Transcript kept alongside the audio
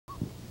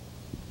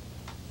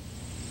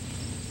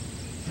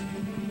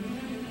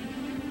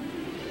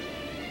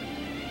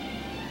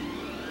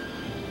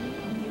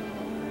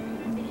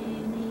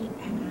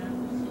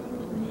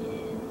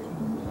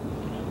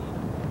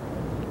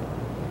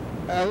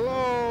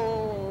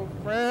Hello,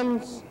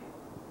 friends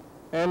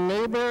and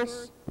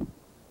neighbors.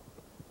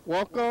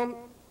 Welcome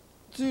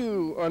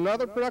to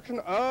another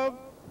production of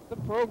the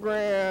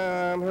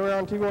program here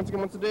on TV once again,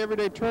 once a day, every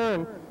day.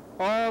 Turn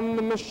on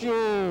the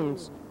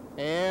machines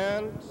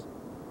and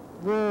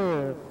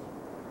live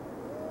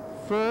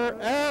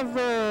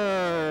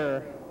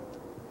forever.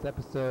 It's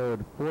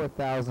episode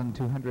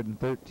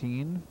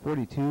 4213,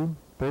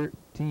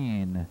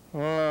 4213. It's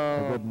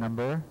a good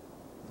number.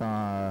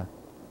 It's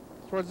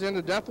towards the end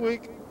of Death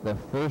Week. The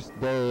first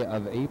day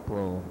of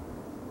April.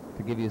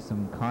 To give you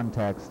some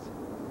context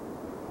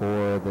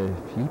for the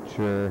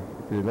future,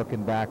 if you're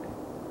looking back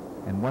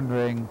and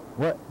wondering,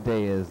 what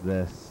day is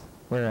this?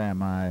 Where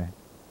am I?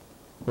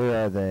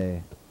 Where are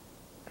they?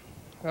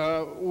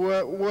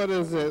 What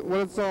is it?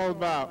 What it's all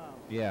about?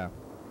 Yeah.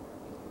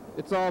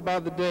 It's all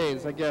about the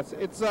days, I guess.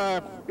 It's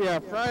Friday.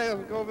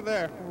 Let's go over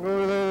there. Go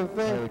over the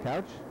thing. Hey, the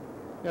couch?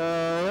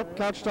 Yep,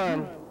 couch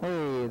time.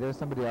 Hey, there's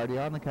somebody already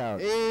on the couch.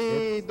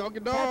 Hey, it's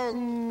doggy dog.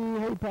 Patsy.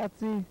 Hey,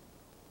 Patsy.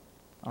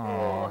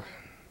 Aw.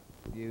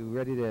 You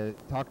ready to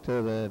talk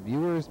to the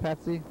viewers,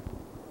 Patsy?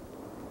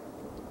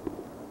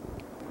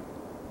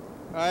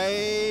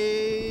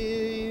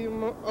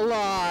 I'm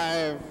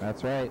alive.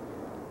 That's right.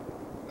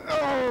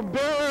 Oh,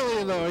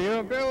 barely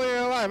though. Barely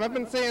alive. I've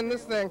been saying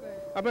this thing.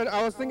 I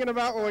was thinking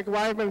about like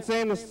why I've been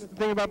saying this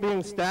thing about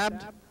being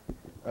stabbed.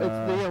 It's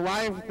the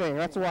alive thing.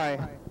 That's why.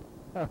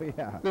 Oh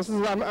yeah. This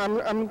is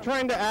I'm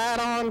trying to add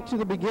on to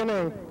the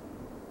beginning,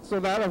 so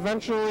that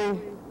eventually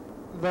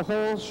the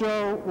whole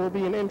show will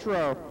be an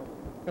intro,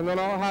 and then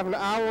I'll have an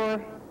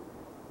hour.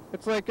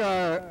 It's like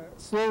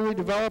slowly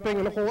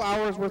developing a whole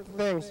hour's worth of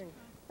things,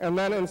 and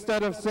then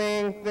instead of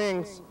saying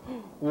things,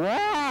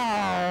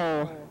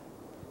 wow,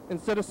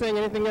 instead of saying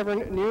anything ever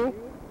new,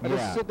 I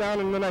just sit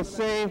down and then I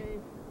say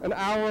an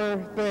hour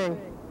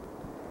thing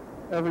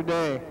every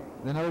day.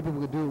 Then other people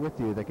could do it with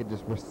you. They could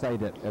just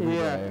recite it every day.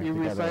 Yeah, you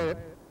recite it.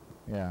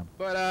 Yeah.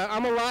 But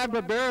I'm alive,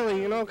 but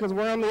barely, because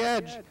we're on the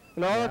edge.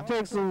 And all it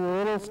takes is a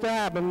little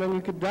stab, and then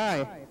you could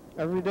die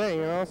every day,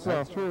 So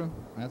that's true.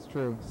 That's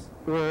true.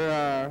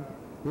 We're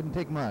Wouldn't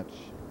take much.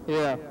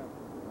 Yeah.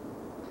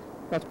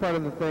 That's part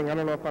of the thing. I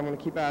don't know if I'm going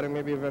to keep adding,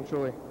 maybe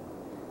eventually.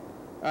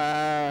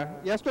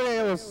 Yesterday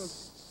it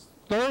was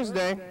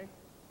Thursday,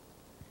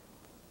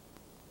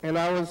 and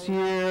I was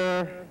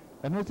here.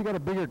 I noticed you got a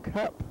bigger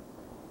cup.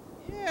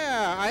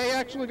 Yeah, I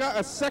actually got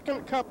a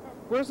second cup.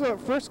 Where's the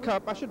first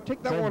cup? I should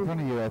take that one. In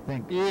front of you, I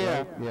think. Yeah.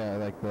 Right? Yeah,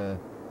 like the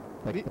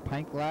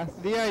pint glass.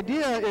 The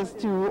idea is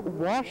to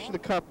wash the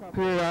cup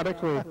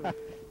periodically.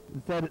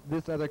 Instead,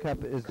 this other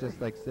cup is just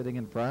like sitting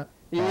in front.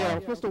 Yeah, I'm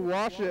supposed to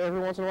wash it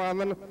every once in a while, and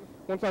then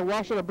once I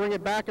wash it, I bring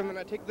it back, and then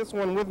I take this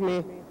one with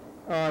me.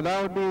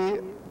 That would be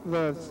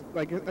the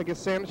like a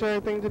sanitary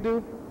thing to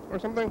do, or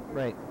something.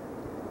 Right.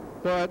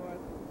 But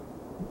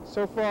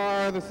so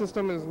far, the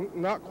system is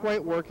not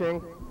quite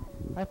working.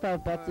 High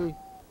five, Betsy.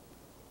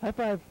 High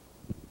five.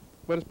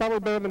 But it's probably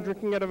better than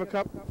drinking out of a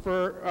cup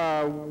for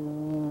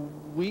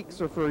weeks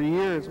or for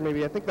years,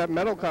 maybe. I think that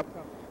metal cup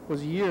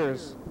was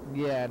years.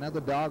 Yeah, now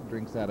the dog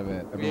drinks out of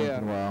it every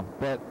once in a while.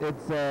 But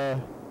it's,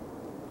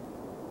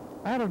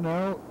 I don't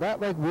know, that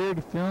like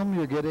weird film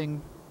you're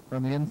getting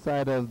from the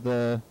inside of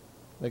the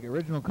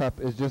original cup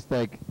is just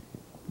like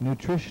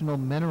nutritional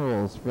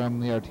minerals from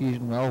the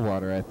artesian well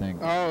water, I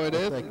think. Oh,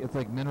 It's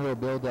like mineral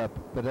buildup,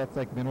 but that's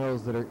like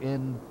minerals that are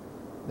in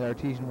the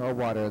artesian well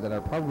water that are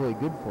probably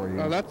good for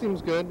you. Oh, that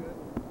seems good.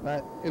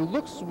 But it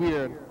looks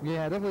weird.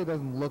 Yeah, it definitely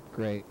doesn't look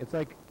great. It's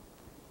like,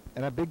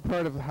 and a big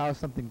part of how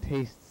something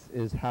tastes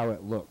is how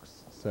it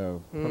looks.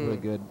 So probably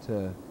good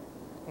to.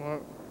 Well,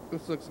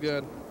 this looks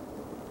good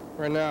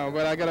right now,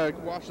 but I gotta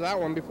wash that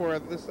one before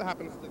this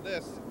happens to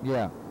this.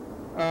 Yeah.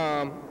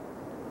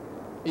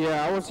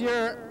 Yeah, I was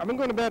here. I've been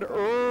going to bed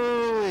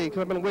early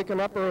because I've been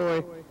waking up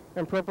early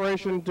in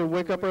preparation to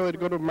wake up early to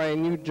go to my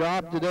new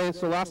job today.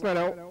 So last night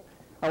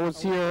I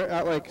was here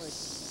at like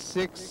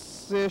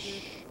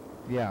 6-ish.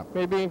 Yeah.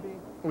 Maybe.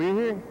 Were you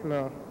here?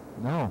 No.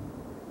 No.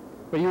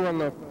 But you were on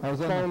the I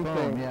was phone on the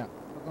phone, thing. yeah.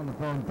 I was on the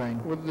phone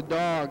thing. With the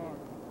dog.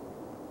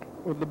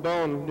 With the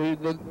bone.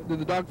 Did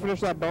the dog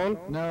finish that bone?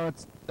 No,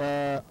 it's,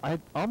 I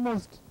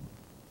almost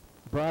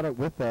brought it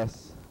with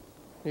us.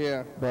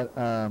 Yeah. But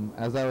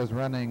as I was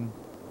running,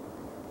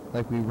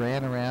 like we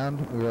ran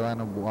around, we were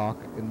on a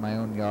walk in my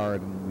own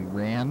yard, and we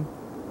ran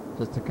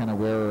just to kind of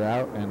wear her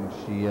out, and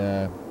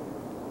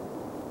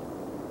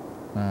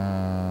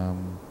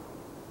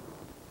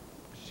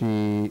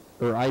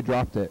I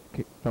dropped it,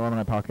 fell out of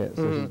my pocket,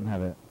 so she doesn't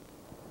have it.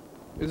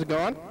 Is it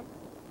gone?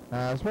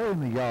 It's probably in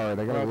the yard.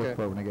 I gotta look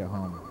for it when I get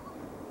home.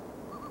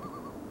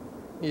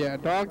 Yeah,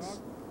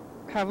 dogs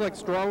have like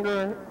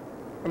stronger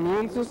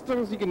immune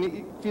systems. You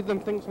can feed them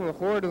things from the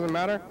floor, it doesn't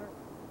matter.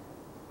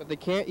 But they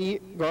can't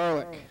eat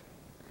garlic.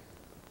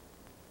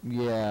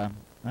 Yeah.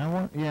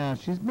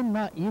 She's been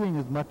not eating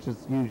as much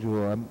as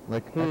usual. I'm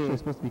actually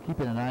supposed to be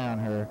keeping an eye on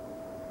her.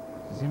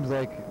 She seems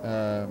like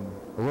a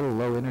little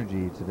low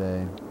energy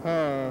today.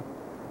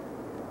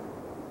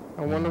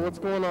 I wonder what's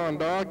going on,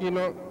 dog. They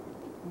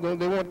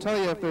won't tell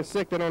you if they're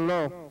sick. They don't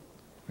know.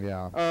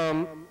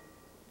 Yeah.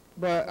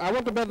 But I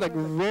went to bed like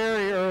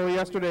very early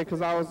yesterday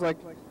because I was like,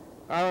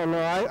 I don't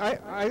know.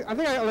 I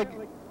think I like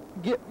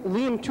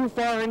lean too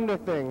far into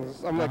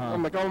things. I'm like, oh,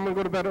 I'm gonna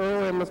go to bed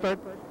early. I'm gonna start.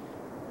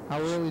 How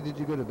early did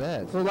you go to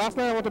bed? So last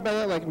night I went to bed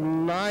at like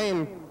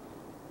 9.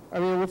 I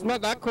mean, it's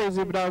not that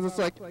crazy, but I was just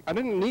like, I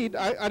didn't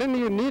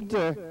even need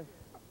to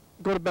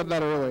go to bed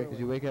that early. Did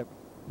you wake up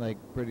like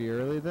pretty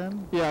early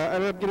then? Yeah, I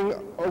ended up getting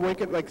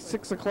awake at like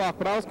 6 o'clock,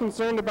 but I was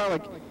concerned about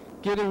like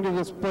getting to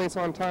this place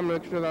on time to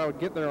make sure that I would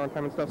get there on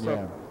time and stuff.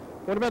 So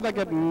went to bed like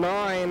at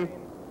 9,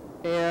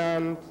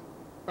 and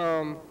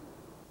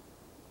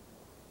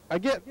I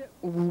get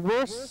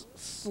worse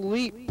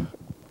sleep,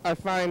 I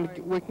find,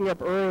 waking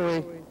up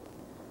early.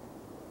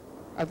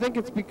 I think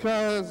it's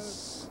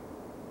because,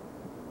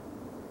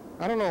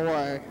 I don't know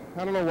why,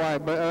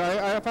 but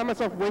I find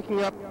myself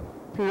waking up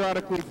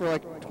periodically for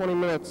like 20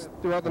 minutes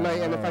throughout the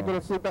night, and if I go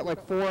to sleep at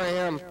like 4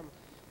 a.m.,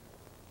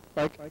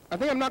 like, I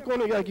think I'm not going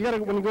to, like, you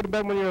gotta, when you go to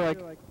bed when you're like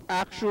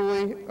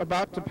actually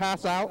about to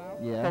pass out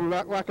from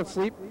that lack of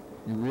sleep.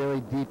 You're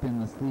really deep in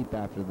the sleep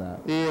after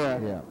that.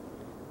 Yeah.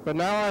 But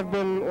now I've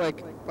been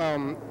like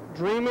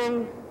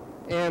dreaming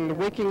and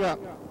waking up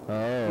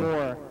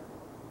more.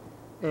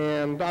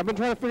 And I've been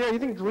trying to figure out, you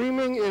think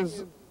dreaming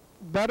is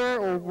better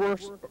or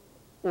worse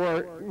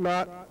or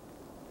not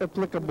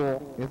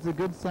applicable? It's a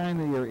good sign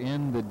that you're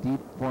in the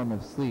deep form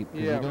of sleep.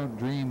 You don't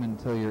dream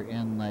until you're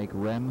in like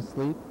REM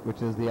sleep,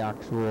 which is the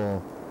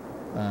actual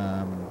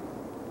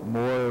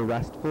more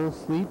restful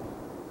sleep.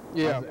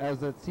 Yeah.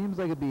 As it seems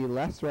like it'd be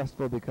less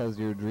restful because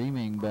you're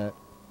dreaming, but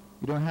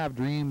you don't have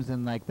dreams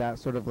in like that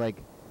sort of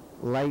like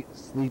light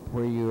sleep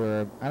where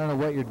you're, I don't know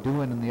what you're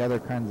doing in the other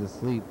kinds of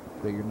sleep,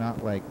 that you're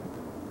not like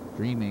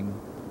dreaming.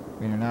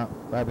 I mean, you're not,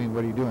 I mean,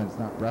 what are you doing? It's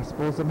not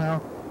restful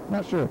somehow? I'm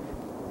not sure.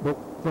 But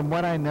from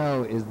what I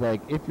know is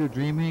like if you're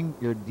dreaming,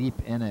 you're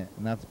deep in it,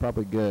 and that's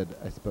probably good,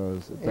 I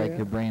suppose. It's like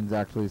your brain's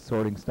actually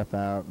sorting stuff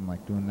out and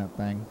like doing that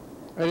thing.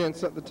 I didn't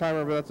set the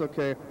timer, but that's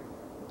okay.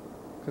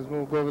 Because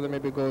we'll go over there,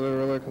 maybe go a little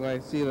earlier because I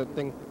see that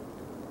thing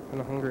kind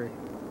of hungry.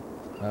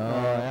 Oh,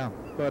 yeah.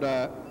 But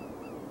I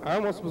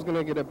almost was going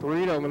to get a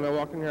burrito when I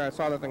walked in here. I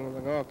saw that thing. I was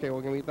like, oh, okay,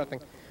 we're going to eat that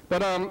thing.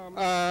 But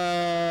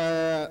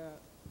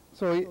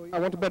so I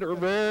went to bed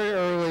very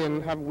early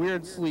and have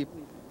weird sleep.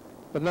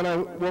 But then I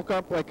woke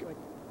up like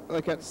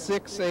at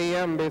 6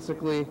 a.m.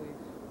 basically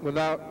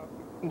without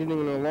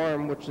needing an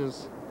alarm, which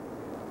is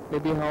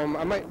maybe how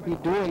I might be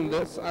doing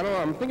this. I don't know.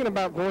 I'm thinking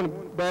about going to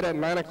bed at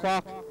 9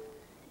 o'clock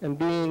and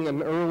being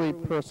an early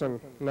person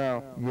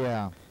now.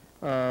 Yeah.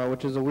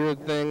 Which is a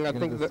weird thing. I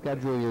think that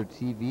schedule your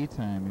TV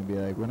time and be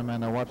like, when am I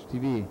gonna watch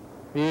TV?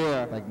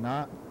 Yeah. Like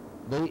not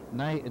late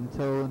night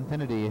until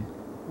infinity.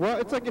 Well,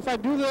 it's like if I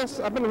do this,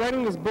 I've been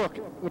writing this book,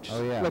 which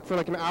like for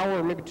like an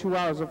hour, maybe 2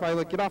 hours. If I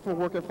like get off of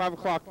work at 5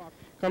 o'clock,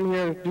 come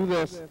here, do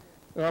this,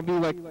 and I'll be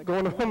like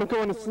going home and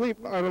going to sleep.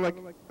 I'm like,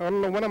 I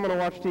don't know when I'm gonna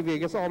watch TV. I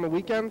guess on the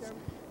weekends.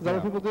 Is that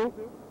what people do?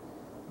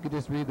 You could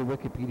just read the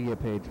Wikipedia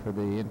page for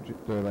the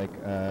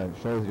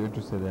shows you're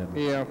interested in.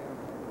 Yeah.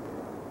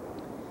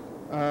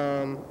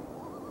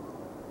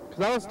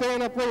 Because I was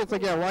staying up late. It's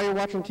like, why are you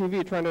watching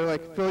TV? Trying to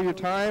like fill your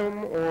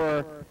time,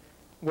 or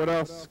what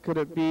else could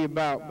it be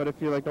about? But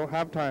if you like don't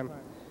have time.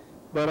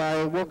 But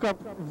I woke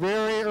up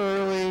very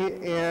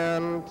early,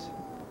 and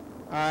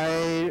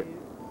I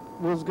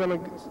was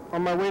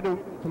on my way to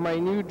my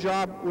new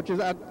job, which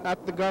is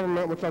at the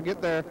government, which I'll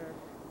get there.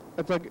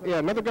 It's like,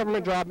 another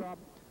government job.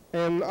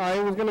 And I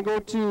was going to go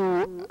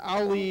to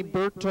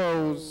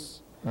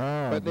Alberto's,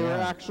 but they were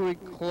actually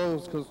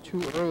closed because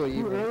too early.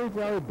 Too early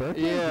for Alberto's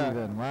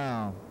even,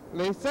 wow.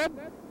 They said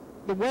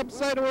the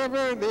website or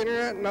whatever, the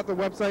internet, not the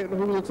website,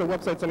 who looks at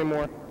websites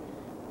anymore,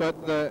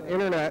 but the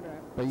internet.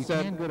 But you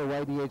can go to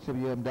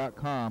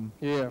YDHWM.com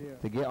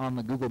to get on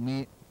the Google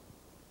Meet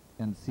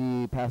and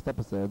see past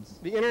episodes.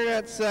 The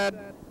internet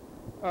said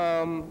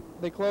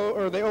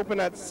they open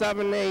at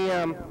 7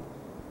 a.m.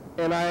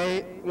 And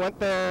I went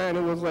there, and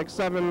it was like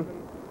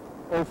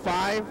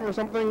 7:05 or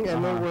something,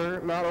 and they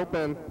were not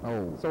open.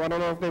 Oh. So I don't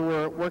know if they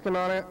were working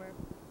on it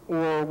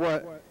or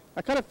what.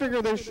 I kind of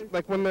figure they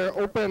like when they're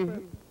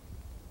open,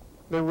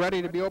 they're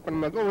ready to be open.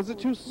 I'm like, oh, is it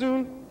too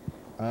soon?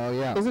 Oh,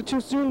 yeah. Is it too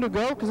soon to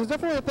go? Because there's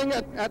definitely a thing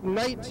at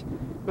night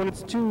when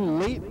it's too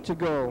late to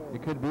go.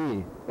 It could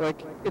be.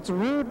 Like, it's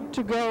rude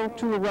to go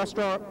to a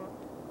restaurant,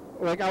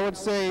 like I would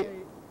say,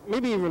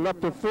 maybe even up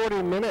to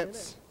 40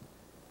 minutes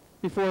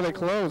before they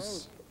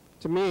close.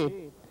 To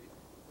me,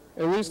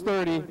 at least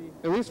 30,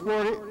 at least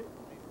 40.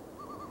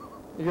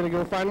 You're gonna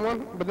go find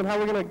one? But then how are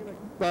we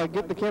gonna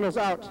get the candles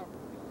out?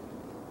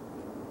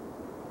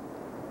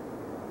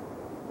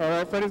 All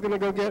right, Freddie's gonna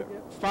go get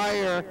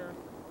fire.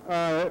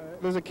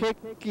 There's a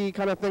cakey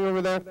kind of thing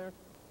over there.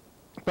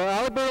 But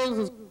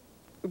Alberto's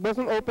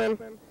wasn't open,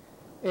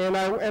 and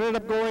I ended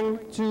up going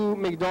to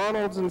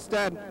McDonald's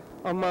instead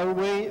on my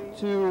way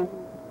to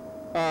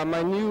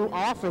my new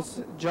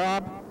office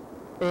job,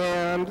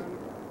 and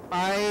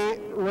I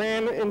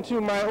ran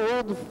into my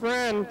old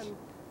friend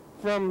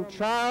from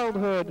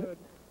childhood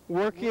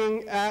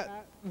working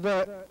at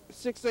the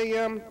 6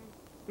 a.m.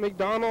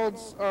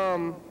 McDonald's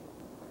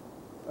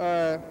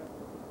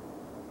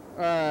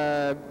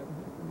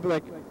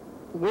like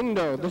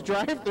window, the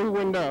drive-through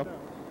window,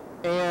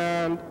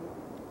 and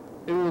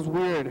it was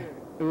weird.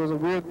 It was a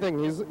weird thing.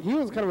 He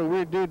was kind of a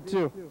weird dude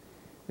too.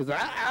 He's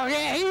like, oh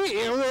yeah,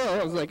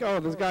 I was like, oh,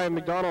 this guy at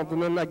McDonald's,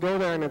 and then I go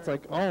there and it's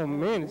like, oh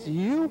man, it's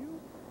you?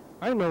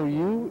 I know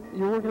you.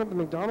 You're working at the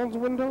McDonald's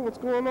window? What's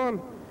going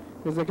on?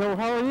 He's like, oh,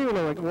 how are you? And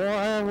I'm like, well,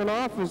 I have an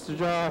office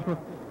job,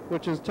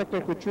 which is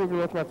technically true, but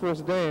that's my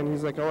first day. And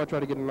he's like, oh, I try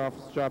to get an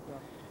office job.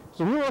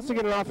 So he wants to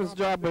get an office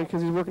job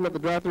because he's working at the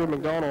drive-thru at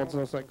McDonald's. And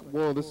I was like,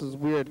 whoa, this is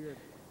weird.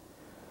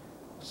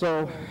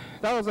 So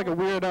that was like a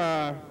weird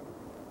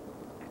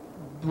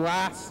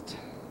blast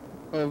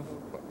of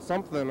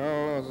something. I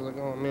don't know. I was like,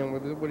 oh man,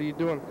 what are you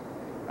doing?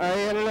 I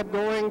ended up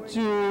going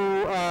to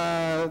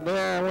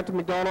there. I went to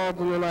McDonald's,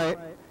 and then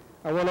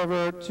I went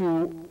over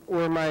to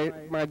where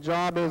my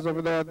job is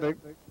over there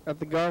at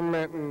the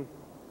government, and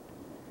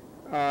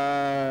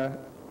I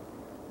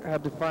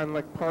had to find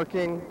like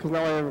parking because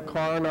now I have a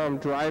car. Now I'm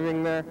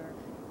driving there,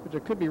 which I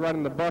could be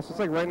riding the bus. It's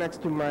like right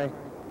next to my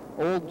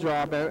old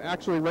job, and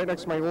actually right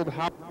next to my old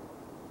house.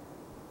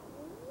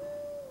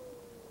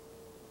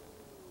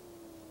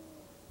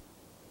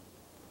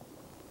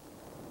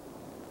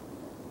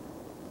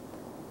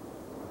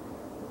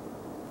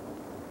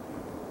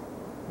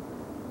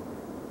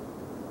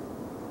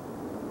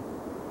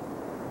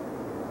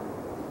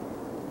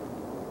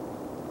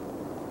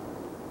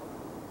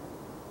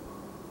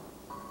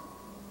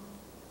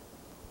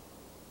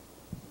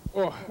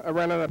 Oh, I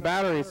ran out of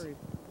batteries.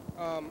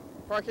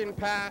 Parking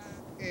pass,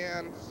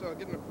 and so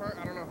getting a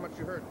I don't know how much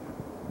you heard.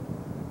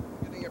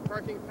 Getting a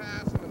parking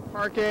pass, and then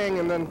parking,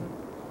 and then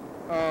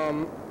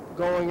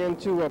going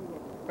into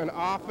an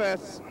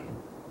office,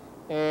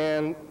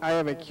 and I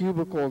have a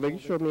cubicle. They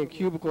showed me a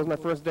cubicle. It was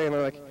my first day, and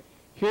they're like,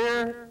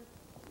 here,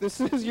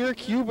 this is your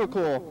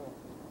cubicle.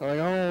 I'm like,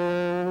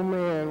 oh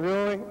man,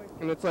 really?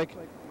 And it's like,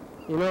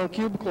 you know,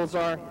 cubicles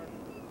are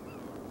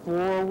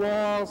 4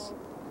 walls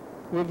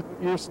with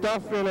your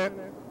stuff in it.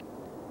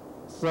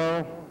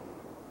 So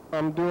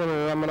I'm doing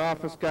it. I'm an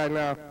office guy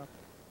now.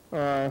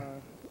 I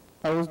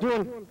was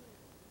doing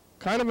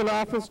kind of an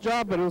office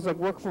job, but it was like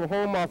work from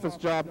home office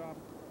job.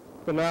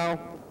 But now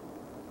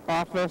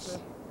office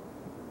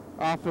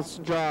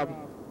job,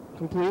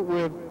 complete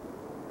with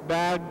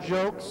bad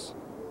jokes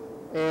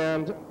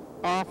and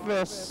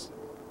office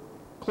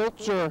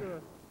culture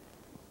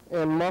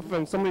and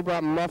muffins. Somebody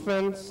brought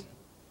muffins.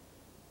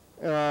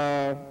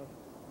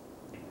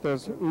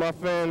 There's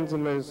muffins,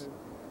 and there's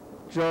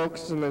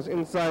jokes, and there's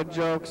inside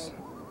jokes,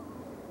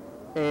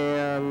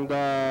 and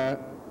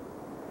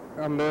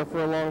I'm there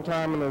for a long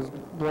time, and there's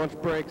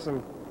lunch breaks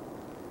and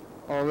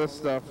all this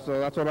stuff. So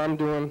that's what I'm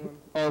doing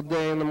all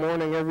day in the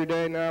morning, every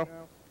day now.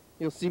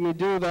 You'll see me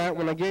do that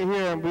when I get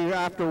here and be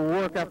after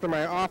work, after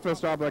my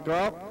office job, like,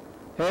 oh,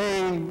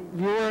 hey,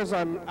 viewers,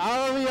 I'm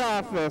out of the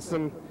office,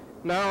 and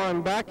now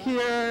I'm back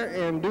here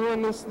and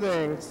doing this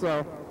thing.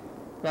 So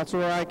that's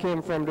where I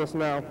came from just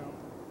now.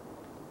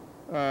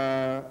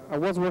 I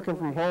was working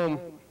from home,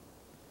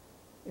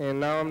 and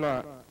now I'm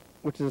not,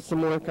 which is a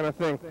similar kind of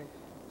thing.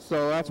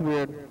 So that's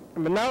weird.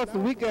 But now it's the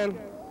weekend.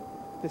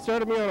 They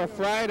started me on a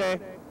Friday,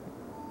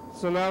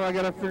 so now I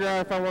got to figure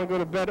out if I want to go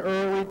to bed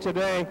early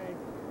today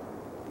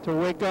to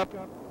wake up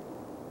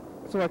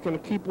so I can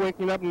keep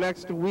waking up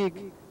next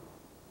week,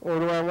 or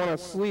do I want to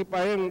sleep?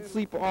 I didn't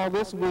sleep all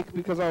this week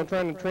because I was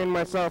trying to train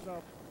myself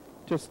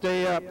to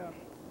stay up.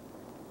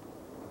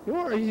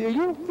 Are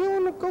you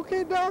feeling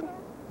okay, dog?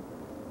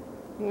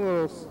 A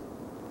little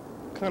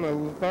kind of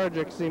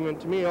lethargic seeming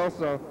to me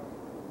also.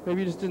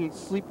 Maybe you just didn't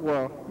sleep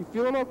well. You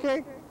feeling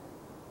okay?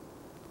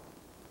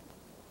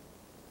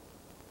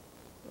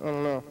 I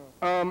don't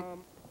know.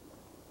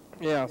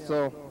 Yeah,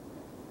 so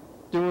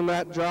doing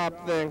that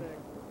job thing.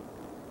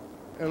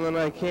 And then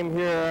I came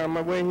here, on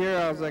my way here,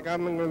 I was like,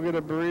 I'm going to get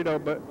a burrito,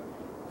 but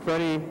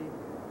Freddie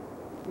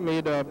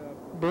made a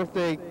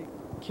birthday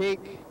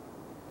cake.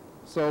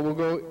 So we'll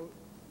go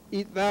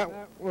eat that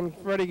when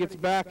Freddie gets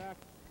back.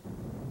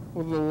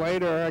 With a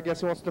lighter. I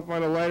guess he wants to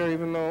find a lighter,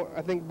 even though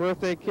I think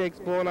birthday cakes,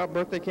 blowing out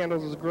birthday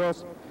candles is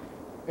gross.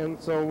 And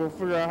so we'll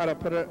figure out how to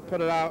put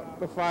it out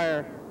the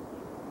fire.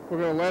 We're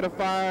gonna light a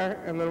fire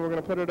and then we're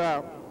gonna put it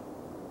out.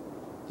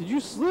 Did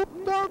you sleep,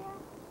 dog?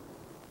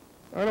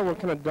 I don't know what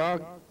kind of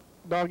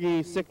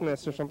doggy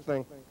sickness or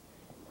something.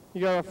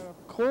 You got a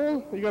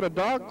cold? You got a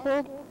dog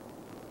cold?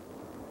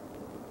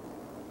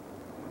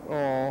 Aww.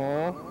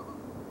 All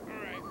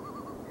right.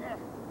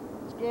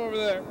 Let's go over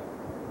there.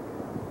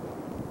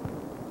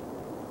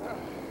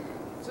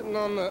 Sitting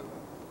on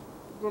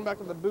going back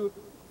to the booth.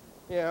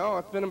 Yeah, oh,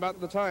 it's been about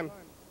the time.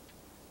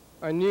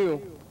 I knew.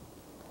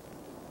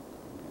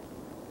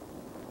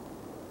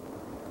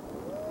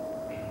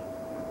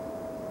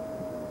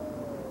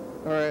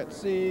 All right,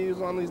 see who's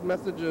on these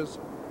messages.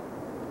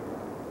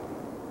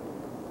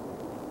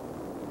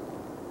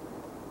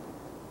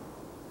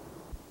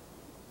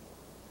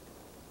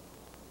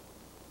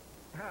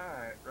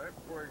 Hi, right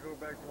before I go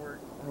back to work.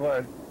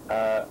 What?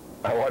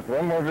 I watched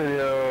one more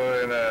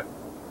video, and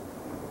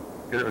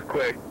It was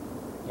quick.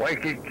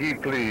 Waikiki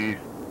police.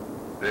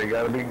 They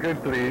gotta be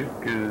good police,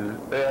 because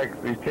they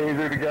actually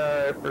tasered the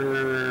guy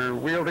for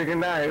wielding a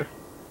knife,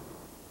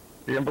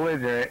 being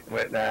belligerent,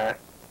 whatnot,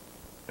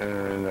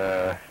 and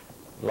a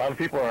lot of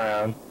people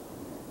around.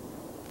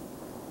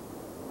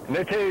 And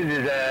they tased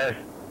his ass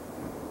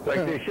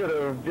like they should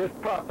have, just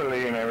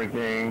properly and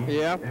everything.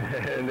 Yeah.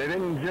 And they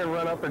didn't just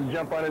run up and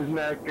jump on his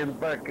neck and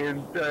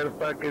fucking try to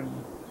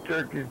fucking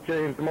jerk his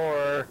chain some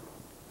more.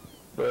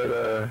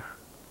 But,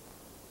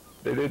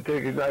 they did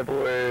take his knife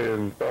away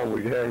and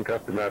probably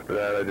handcuffed him after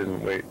that. I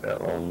didn't wait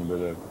that long,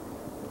 but,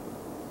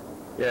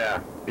 yeah,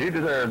 he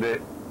deserved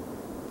it.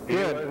 He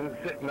wasn't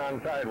sitting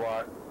on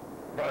sidewalk,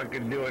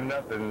 fucking doing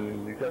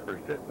nothing except for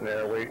sitting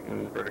there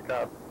waiting for the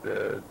cops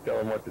to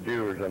tell him what to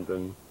do or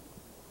something.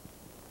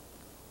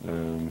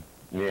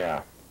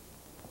 Yeah.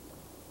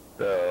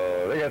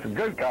 So they got some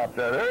good cops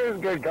out there. There's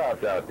good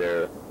cops out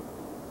there.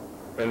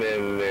 And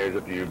then there's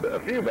a few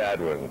bad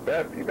ones.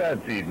 Few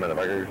bad seed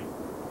motherfuckers.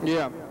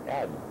 Yeah.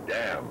 God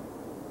damn.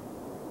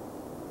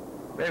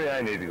 Maybe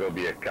I need to go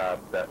be a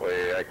cop. That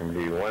way I can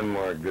be one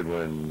more good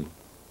one,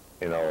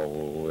 you know,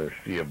 or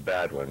see a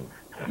bad one.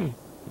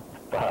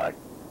 Fuck.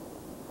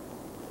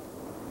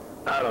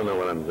 I don't know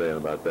what I'm saying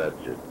about that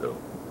shit, though.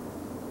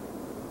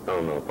 I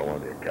don't know if I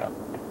want to be a cop.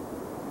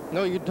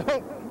 No, you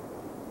don't.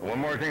 One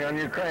more thing on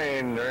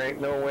Ukraine. There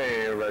ain't no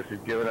way Russia's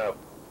giving up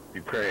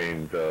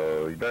Ukraine,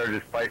 so you better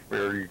just fight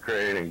for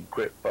Ukraine and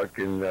quit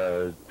fucking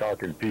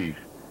talking peace.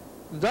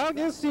 The dog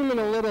is seeming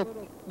a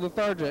little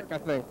lethargic, I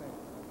think.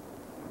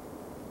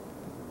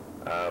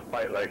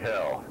 Fight like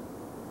hell.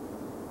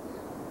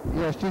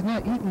 Yeah, she's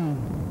not eating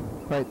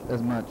quite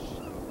as much.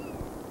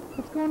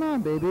 What's going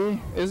on,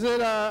 baby? Is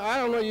it? I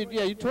don't know.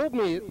 You told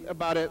me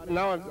about it.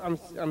 Now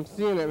I'm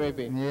seeing it.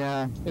 Maybe.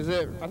 Yeah. Is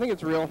it? I think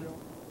it's real.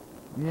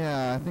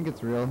 Yeah, I think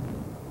it's real.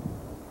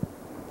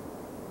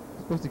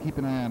 Supposed to keep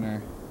an eye on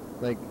her.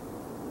 Like.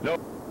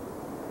 Nope.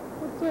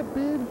 What's up,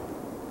 babe?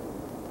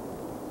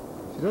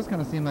 She does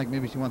kind of seem like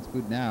maybe she wants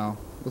food now.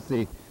 We'll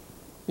see.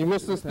 You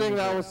missed this thing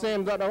that I was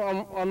saying that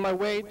on my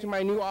way to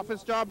my new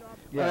office job.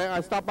 Yeah.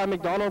 I stopped by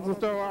McDonald's and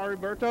stuff at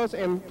Roberto's,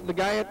 and the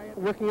guy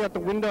working at the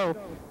window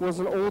was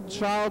an old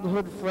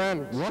childhood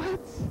friend.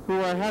 What?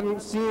 Who I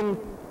hadn't seen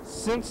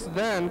since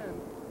then.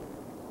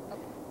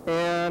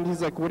 And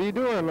he's like, "What are you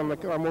doing?" I'm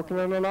like, "I'm working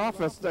in an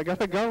office. I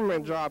got a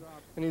government job."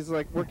 And he's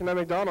like, working at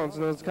McDonald's,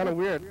 and it was kind of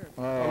weird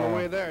on the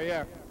way there.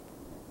 Yeah.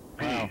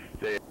 Wow.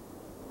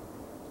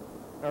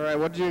 All right,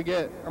 what did you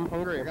get? I'm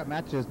hungry. I got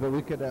matches, but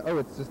we could. Oh,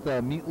 it's just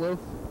meatloaf.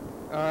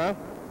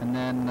 And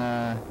then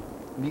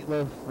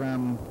meatloaf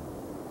from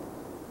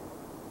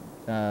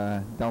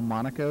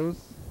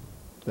Delmonico's.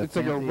 It's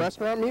like a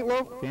restaurant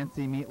meatloaf?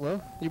 Fancy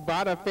meatloaf. You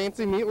bought a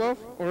fancy meatloaf?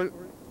 Or?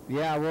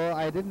 Yeah, well,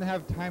 I didn't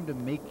have time to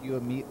make you a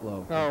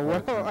meatloaf. Oh,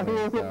 well, I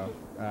mean...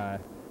 So,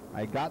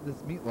 I got this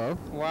meatloaf.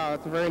 Wow,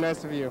 that's very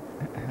nice of you.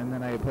 And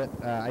then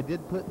I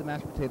did put the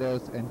mashed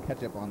potatoes and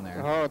ketchup on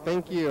there. Oh,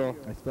 thank you.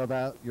 I spelled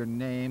out your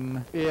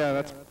name.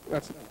 Yeah,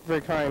 that's very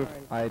kind.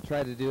 I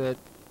tried to do it.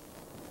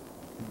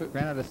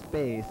 Ran out of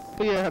space.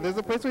 Yeah, there's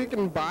a place where you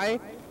can buy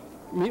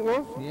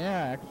meatloaf?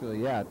 Yeah,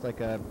 actually, yeah. It's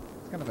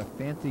kind of a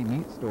fancy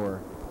meat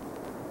store.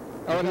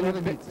 Oh, and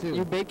other meats too.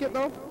 You bake it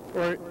though?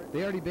 Or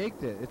they already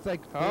baked it. It's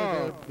like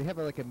they have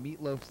like a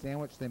meatloaf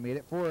sandwich they made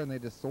it for, and they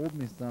just sold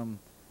me some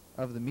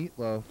of the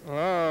meatloaf. Oh.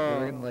 That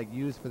we're gonna like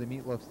use for the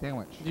meatloaf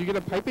sandwich. Did you get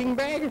a piping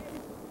bag?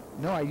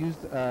 No, I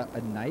used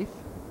a knife.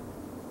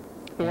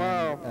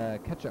 Wow.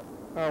 And, ketchup.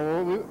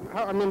 Oh,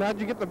 well, how'd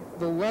you get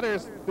the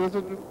letters? Was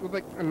it with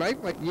like a knife?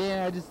 Like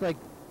yeah, I just like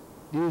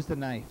used a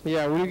knife.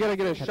 Yeah, well, you gotta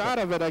get a shot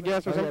of it, I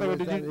guess, or something.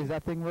 Yeah, is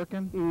that thing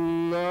working?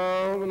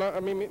 No, not, I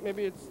mean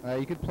maybe it's.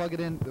 You could plug it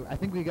in. I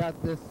think we got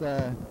this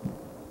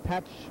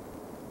patch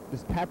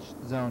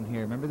zone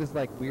here. Remember this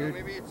like weird?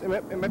 Maybe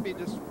it might be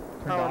just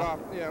powered off.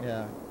 Yeah.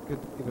 Yeah. Good.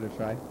 Give it a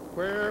try.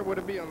 Where would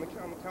it be on the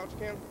couch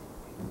cam?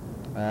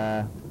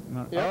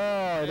 No. Yep.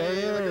 Oh, there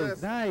Hey, it look at is.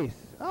 this. Nice.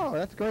 Oh,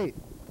 that's great.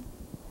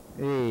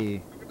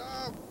 Hey. Look at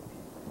dog.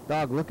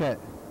 Dog, look at.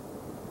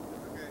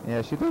 Okay.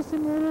 Yeah, she does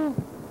seem a little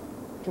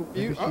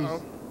confused.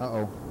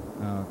 Uh-oh.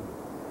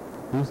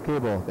 Loose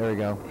cable. There we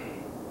go.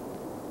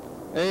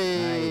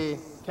 Hey,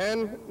 Nice.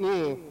 Ken.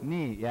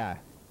 Neat, yeah.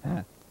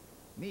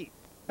 Neat.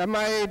 At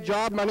my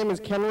job, my name is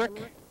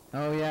Kenrick,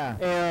 Oh, yeah.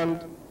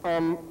 and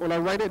when I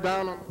write it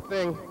down on the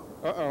thing,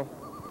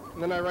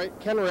 and then I write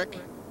Kenrick,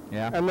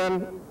 Yeah. and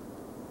then,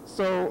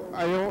 so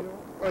I don't,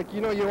 like,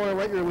 you want to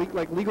write your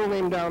legal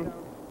name down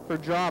for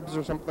jobs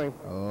or something.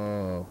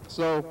 Oh.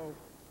 So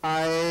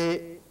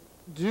I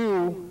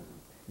do,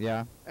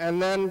 Yeah.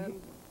 and then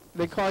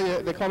they call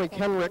me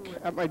Kenrick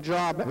at my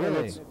job, and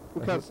Really? it's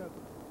because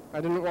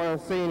I didn't want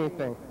to say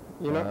anything,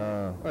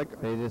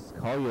 Like they just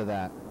call you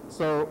that.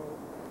 So,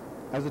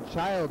 as a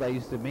child, I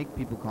used to make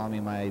people call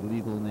me my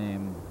legal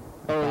name.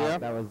 Oh, yeah?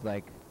 That was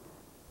like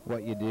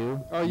what you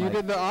do. Oh, you Like,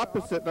 did the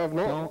opposite of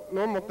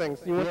normal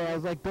things. You went, Yeah, I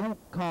was like, don't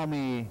call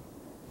me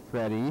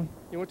Freddie.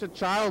 you went to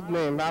child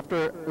name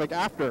after.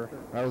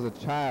 I was a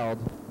child,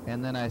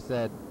 and then I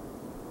said,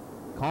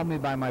 call me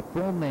by my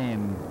full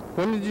name.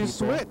 When did you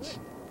people. switch?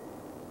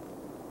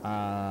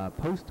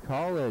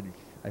 Post-college,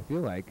 I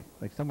feel like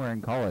somewhere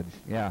in college,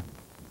 yeah.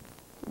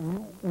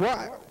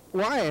 Why?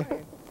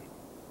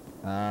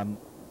 I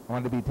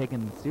wanted to be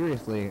taken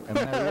seriously, and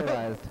then I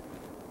realized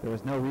there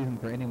was no reason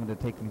for anyone to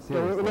take me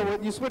seriously. No,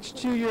 you switched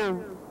to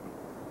your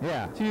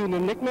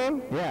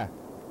nickname Yeah.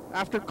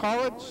 after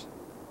college?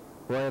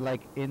 Or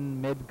like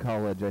in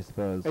mid-college, I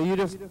suppose. And you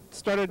just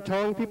started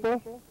telling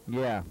people?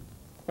 Yeah.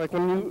 Like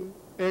when you...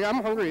 Hey,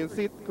 I'm hungry. Let's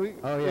see.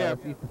 Oh yeah,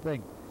 let's eat the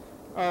thing.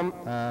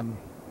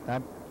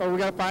 We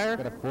got a fire?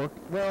 Got a fork?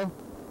 Well,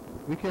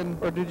 we can...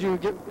 Or did you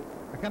get...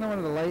 I kind of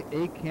wanted to light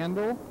a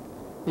candle.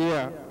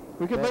 Yeah.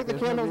 We could light the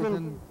There's no candles in...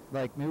 reason,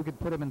 like, maybe we could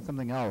put them in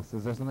something else.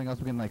 Is there something else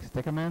we can, like,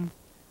 stick them in?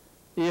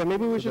 Yeah,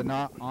 maybe we So should... they're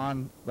not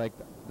on, like,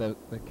 the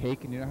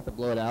cake and you don't have to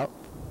blow it out?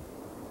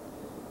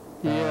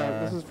 Yeah,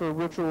 this is for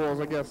rituals,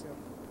 I guess.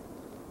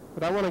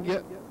 But I want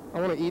to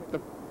eat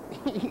the...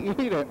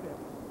 eat it.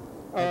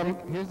 I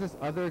think here's this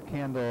other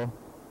candle.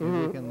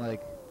 Maybe we can,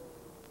 like,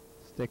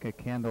 stick a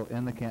candle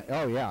in the candle.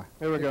 Oh, yeah.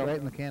 There we go. Right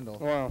in the candle.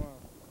 Wow.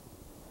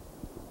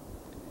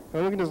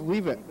 And we can just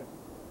leave it.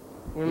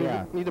 We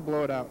need to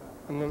blow it out.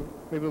 And then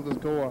maybe it'll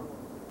just go off.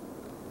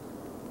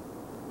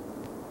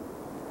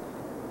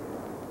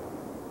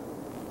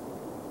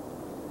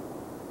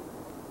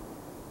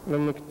 And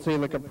then we can say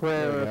like a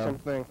prayer or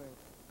something.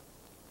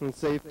 And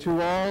say,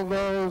 to all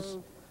those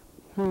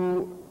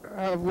who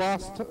have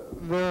lost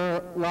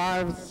their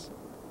lives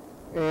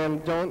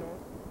and don't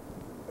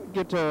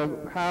get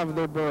to have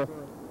their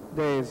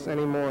birthdays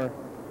anymore.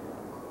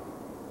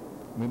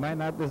 We might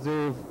not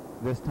deserve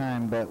this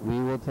time, but we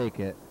will take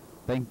it.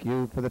 Thank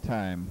you for the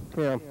time.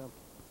 Yeah.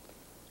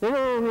 You know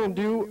what we're going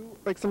to do?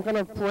 Like some kind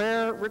of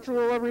prayer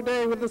ritual every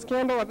day with this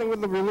candle? I think with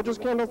the religious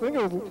candles. I think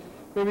it was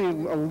maybe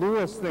a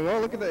Lewis thing.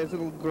 Oh, look at that. Is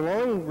it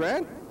glowing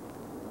red?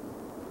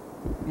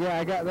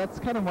 Yeah, that's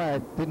kind of why I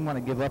didn't want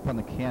to give up on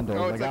the candles.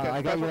 Oh, it's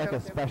I got you like kind a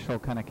of special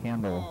kind of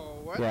candle.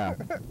 Oh, what? Yeah.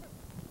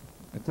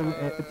 It's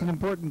an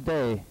important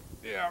day.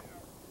 Yeah.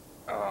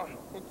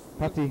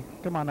 Putty,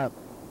 come on up.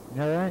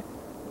 You alright?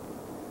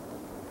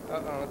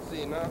 Let's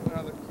see. Now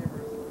the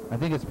camera's... I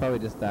think it's probably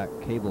just that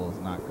cable is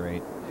not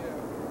great. Yeah.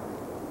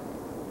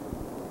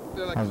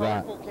 They're like How's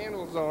colorful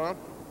candles though, huh?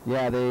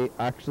 Yeah, they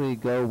actually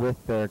go with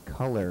their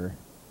color.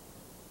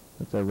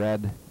 It's a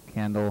red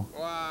candle.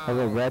 Wow. Has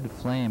a red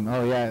flame.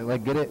 Oh yeah,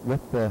 like get it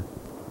with the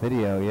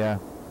video, yeah.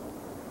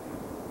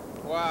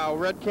 Wow,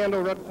 red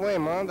candle, red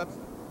flame, huh? That's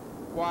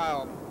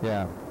wild.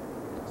 Yeah,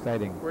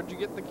 exciting. Where'd you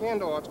get the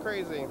candle? That's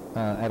crazy.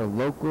 At a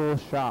local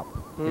shop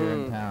here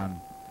in town.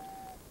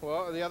 Well,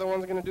 are the other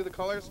ones gonna do the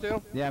colors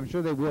too? Yeah, I'm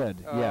sure they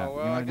would. Yeah.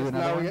 Well, you want to do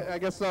another one? I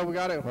guess so. We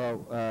got to.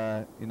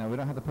 Well, we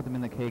don't have to put them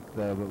in the cake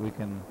though, but we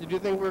can. Did you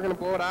think we were gonna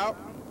blow it out?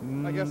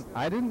 I guess.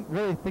 I didn't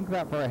really think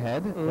that far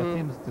ahead. That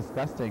seems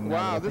disgusting.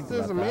 Wow, this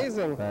is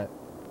amazing. But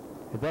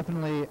it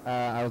definitely,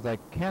 I was like,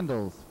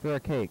 candles for a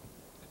cake.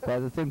 But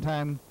at the same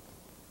time,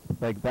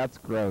 like, that's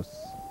gross.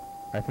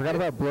 I forgot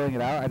about blowing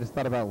it out. I just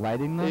thought about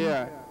lighting them.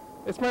 Yeah.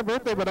 It's my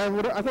birthday, but I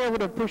think I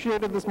would have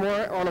appreciated this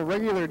more on a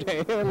regular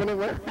day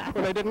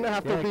when I didn't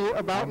have to be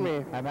about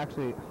me. I'm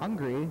actually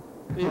hungry.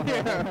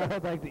 Yeah.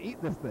 I'd like to eat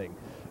this thing.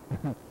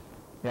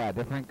 Yeah,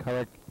 different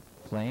color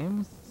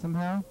flames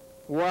somehow.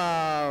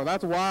 Wow,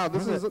 that's wild.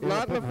 This is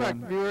not an effect,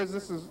 one. viewers.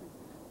 This is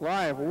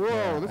live.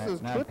 Whoa, this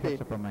is now I have trippy.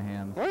 ketchup on my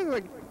hands. Why is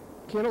like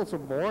candles so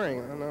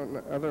boring? I don't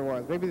know,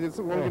 otherwise, maybe this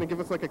one's gonna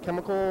give us like a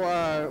chemical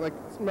like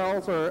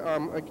smells or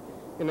like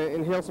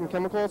inhale some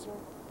chemicals.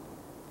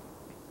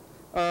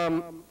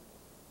 I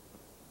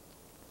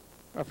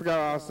forgot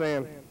what I was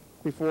saying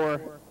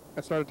before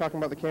I started talking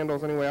about the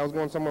candles. Anyway, I was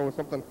going somewhere with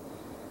something.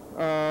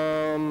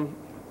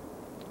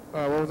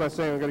 What was I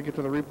saying? We got to get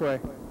to the replay.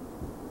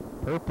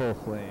 Purple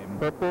flame.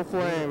 Purple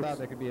flames. I thought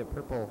there could be a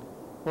purple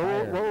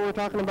What were we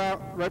talking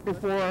about right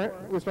before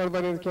we started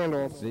lighting the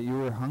candles? That you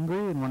were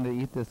hungry and wanted to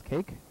eat this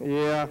cake?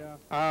 Yeah.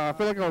 I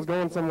feel like I was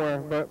going somewhere,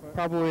 but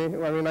probably,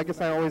 I mean, I guess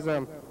I always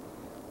am.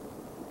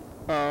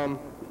 I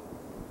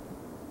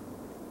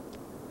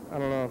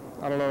don't know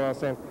what I was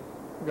saying.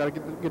 We got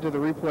to get to the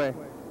replay.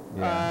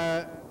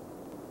 Yeah.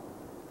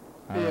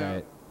 All yeah.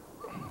 right.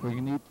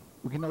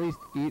 We can at least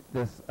eat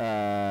this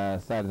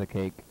side of the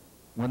cake.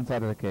 One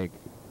side of the cake.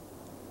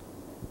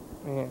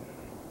 Yeah.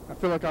 I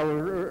feel like I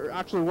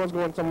actually was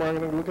going somewhere. I'm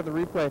going to look at the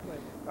replay.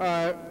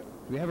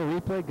 Do we have a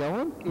replay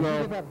going? No.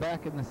 Let's get that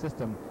back in the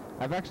system.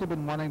 I've actually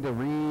been wanting to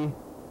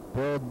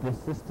rebuild the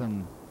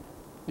system.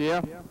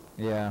 Yeah?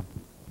 Yeah.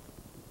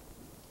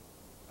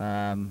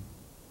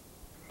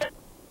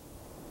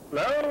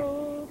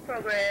 Hello,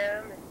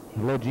 program.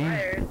 Hello, Gene.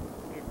 It's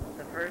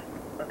the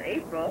 1st of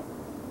April.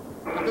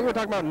 I think we're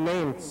talking about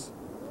names.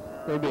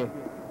 Maybe.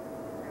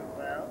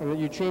 Well, And then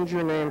you change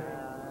your name.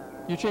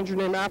 You changed your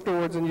name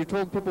afterwards and you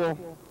told people...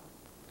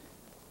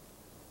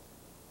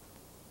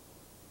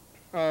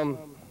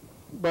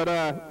 but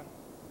I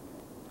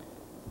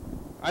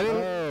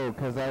didn't... Oh,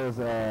 because I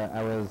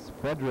was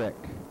Frederick.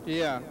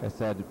 Yeah. I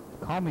said,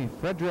 call me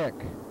Frederick.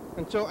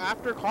 Until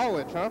after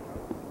college, huh?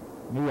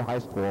 Maybe high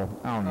school.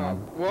 I don't know.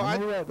 Well, I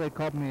remember that they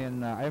called me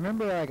in. I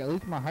remember like at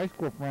least my high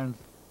school friends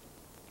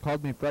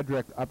called me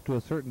Frederick up to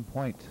a certain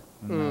point,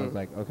 and I was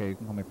like, okay, you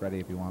can call me Freddie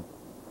if you want.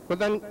 But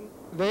then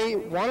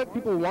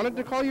people wanted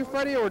to call you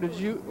Freddie, or did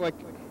you like?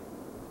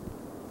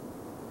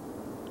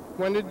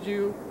 When did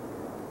you,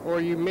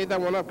 or you made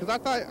that one up? Because I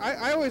thought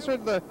I always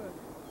heard the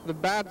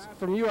bad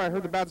from you. I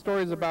heard the bad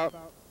stories about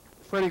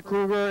Freddy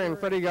Krueger and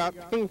Freddy got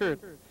fingered.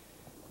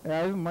 Yeah,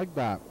 I didn't like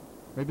that.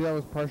 Maybe that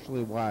was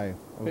partially why.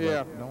 I was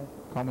like, don't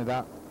call me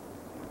that.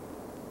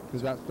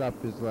 Because that stuff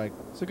is like...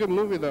 It's a good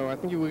movie, though. I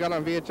think we got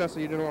on VHS, so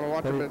you didn't want to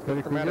watch it, but it's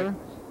Freddy dramatic.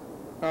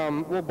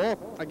 Well, both,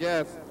 I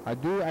guess. I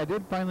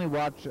did finally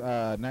watch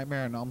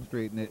Nightmare on Elm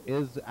Street, and it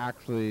is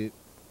actually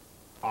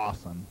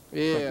awesome.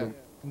 Yeah. It's an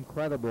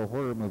incredible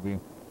horror movie.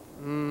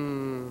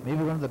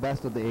 Maybe one of the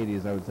best of the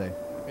 80s, I would say.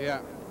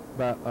 Yeah.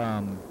 But,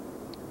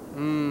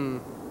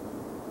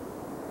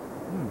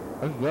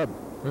 it's good.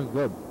 It's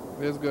good.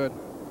 It is good.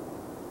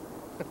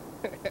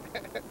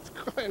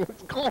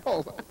 It's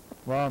cold.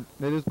 Well,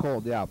 it is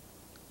cold, yeah.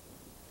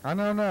 I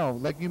don't know.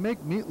 Like, you make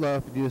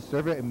meatloaf, do you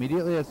serve it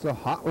immediately? It's so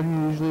hot when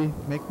you usually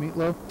make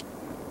meatloaf?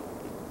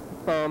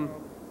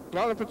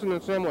 Not if it's in a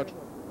sandwich.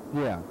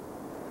 Yeah.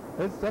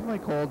 It's definitely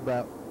cold,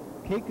 but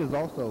cake is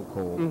also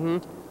cold.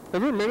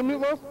 Have you ever made a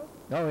meatloaf?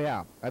 Oh,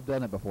 yeah. I've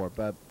done it before,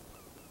 but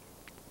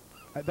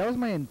that was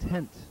my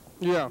intent.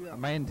 Yeah.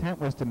 My intent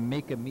was to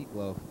make a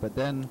meatloaf, but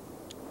then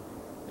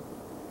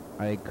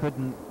I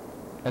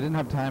didn't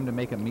have time to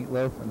make a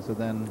meatloaf, and so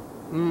then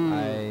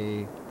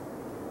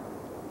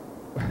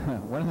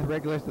one of the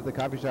regulars at the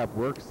coffee shop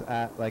works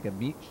at like a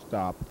meat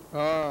stop,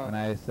 and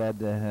I said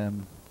to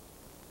him,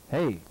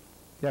 hey,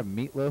 you have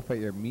meatloaf at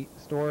your meat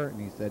store? And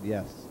he said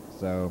yes,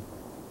 so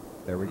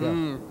there we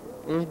go.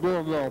 It was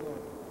good though.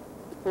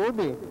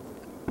 Orby.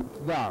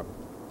 Yeah.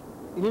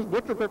 This is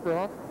butcher paper,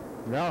 huh?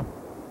 Yeah.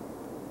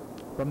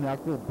 From the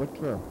actual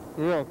butcher.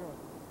 Yeah.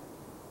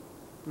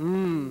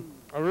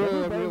 I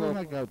really like better than meatloaf.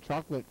 like a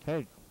chocolate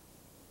cake.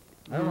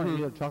 I don't want to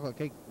eat a chocolate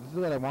cake. This is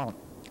what I want.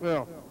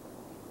 Yeah.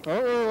 I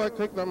don't really like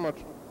cake that much.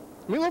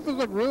 Meatloaf is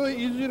like really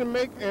easy to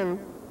make and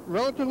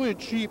relatively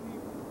cheap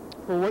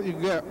for what you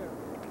get.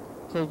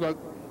 So it's like,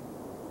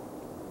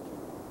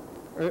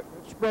 it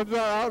spreads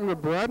that out in the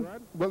bread,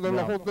 but then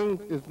the whole thing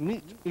is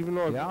neat, even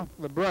though it's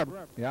the bread.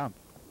 Yeah.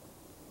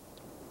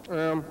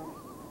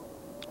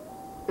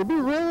 It'd be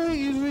really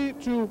easy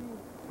to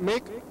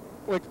make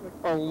like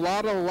a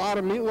lot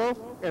of meatloaf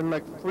and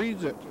like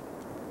freeze it.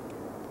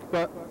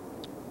 But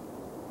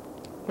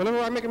whenever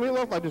I make a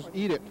meatloaf, I just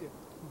eat it.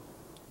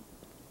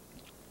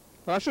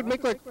 I should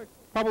make like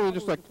probably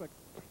just like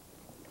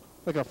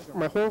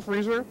my whole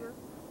freezer.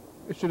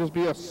 It should just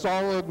be a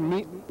solid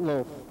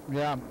meatloaf.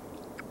 Yeah.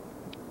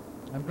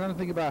 I'm trying to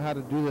think about how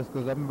to do this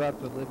because I'm about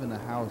to live in a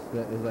house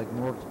that is like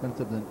more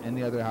expensive than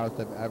any other house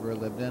I've ever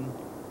lived in.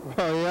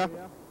 Oh yeah.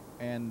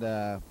 And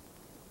I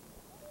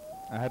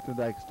have to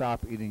like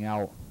stop eating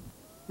out.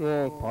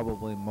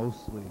 Probably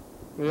mostly.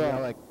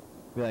 Yeah.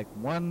 Be like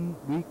 1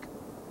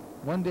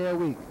 day a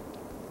week.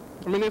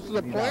 I mean, it's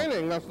the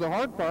planning. That's the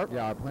hard part.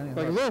 Yeah, planning.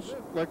 Like this.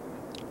 Like.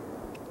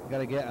 You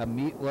gotta get a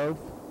meatloaf.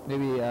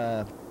 Maybe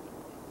I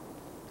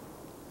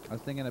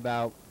was thinking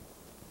about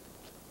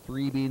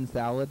 3-bean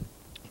salad.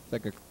 It's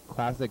like a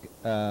classic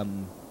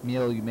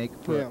meal you make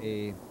for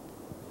a.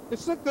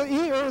 It's like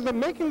the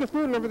making the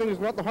food and everything is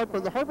not the hard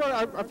part. The hard part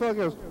I feel like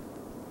is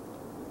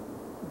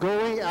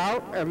going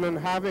out and then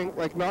having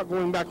like not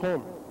going back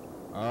home.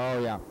 Oh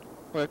yeah.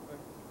 Like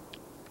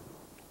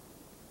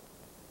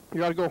you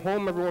gotta go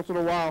home every once in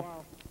a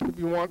while if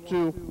you want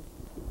to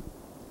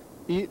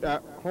eat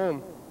at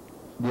home.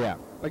 Yeah.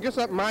 I guess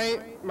at my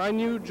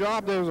new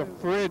job there was a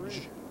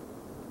fridge.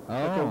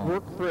 Like a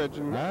work fridge,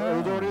 and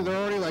they're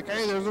already like,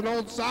 hey, there's an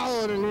old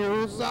salad in here.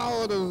 Whose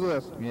salad is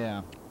this?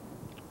 Yeah.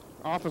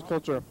 Office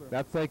culture.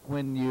 That's like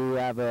when you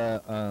have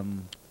a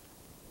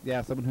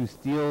someone who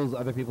steals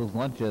other people's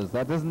lunches.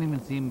 That doesn't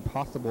even seem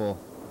possible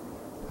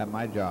at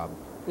my job.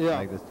 Yeah.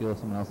 Like to steal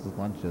someone else's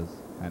lunches,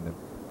 kind of.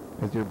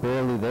 Because you're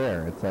barely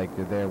there. It's like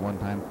you're there one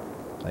time.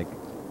 Like,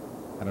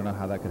 I don't know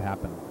how that could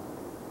happen.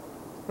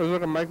 There's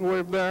like a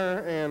microwave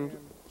there, and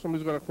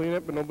somebody's gonna clean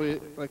it, but nobody,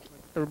 like,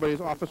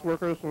 everybody's office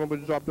workers, so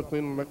nobody's job to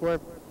clean the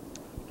microwave.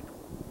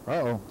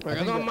 Uh-oh. Like,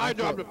 it's not my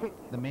job to clean.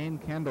 The main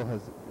candle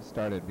has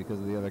started because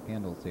of the other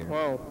candles here.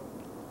 Wow.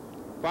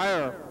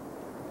 Fire.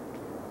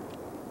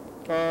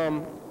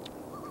 Yeah,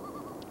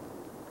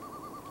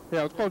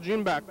 let's call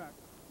Gene back.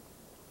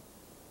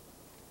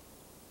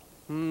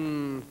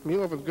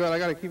 Meatloaf is good. I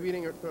gotta keep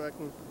eating it so I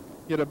can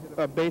get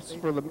a base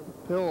for the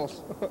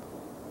pills.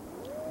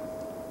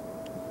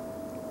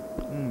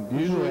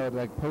 Usually I'd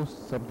like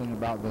post something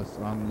about this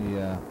on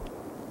the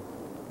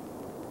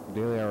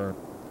Daily Hour.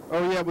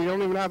 Oh yeah, we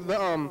don't even have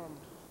the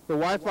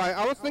Wi-Fi.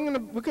 I was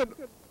thinking we could,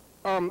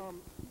 for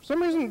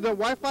some reason the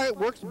Wi-Fi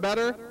works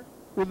better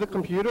with the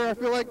computer, I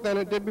feel like, than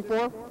it did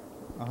before.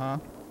 Uh-huh.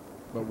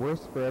 But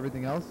worse for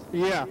everything else?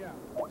 Yeah.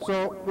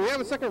 So we have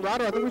a second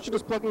router. I think we should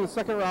just plug in the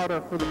second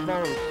router for the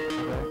phone.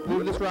 Okay.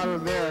 Move this router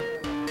there.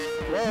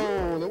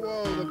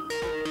 Whoa,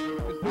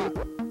 it's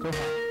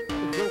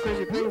It's doing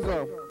crazy things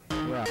though.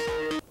 Yeah.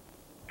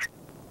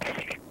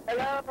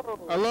 Hello.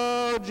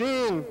 Hello,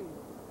 Gene.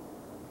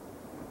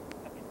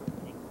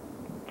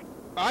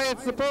 Hi,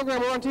 it's the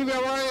program. We're on TV.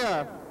 How are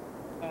ya?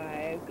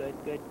 Hi, good.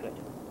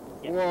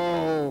 Yep.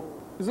 Whoa.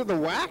 Is it the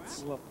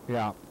wax?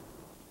 Yeah.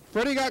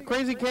 Freddie got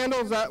crazy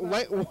candles that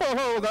light.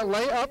 Whoa, that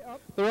light up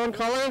their own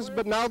colors,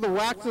 but now the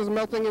wax is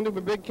melting into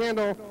a big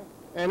candle,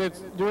 and it's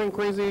doing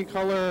crazy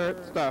color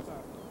stuff.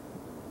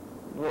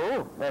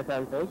 Whoa, that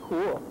sounds very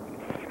cool.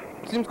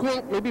 Seems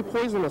cool. Maybe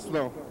poisonous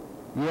though.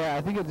 Yeah,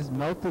 I think it just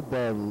melted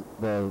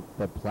the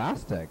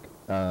plastic.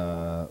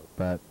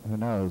 But who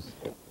knows?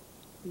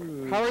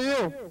 How are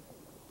you?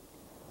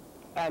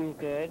 I'm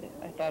good.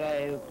 I thought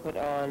I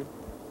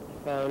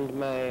found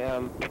my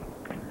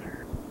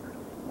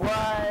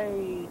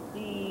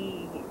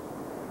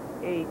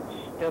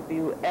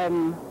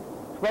YDHWM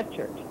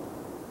sweatshirt.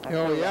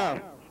 Oh yeah,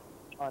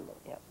 On it,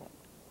 yeah.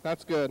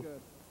 that's good.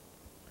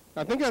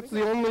 I think that's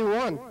the only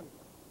one.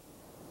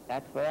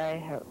 That's what I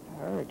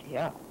heard,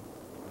 yeah.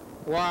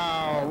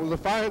 Wow, well, this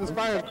fire is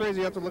crazy.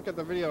 You have to look at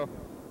the video.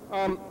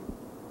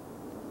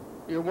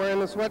 You're wearing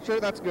the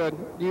sweatshirt. That's good.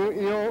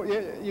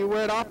 You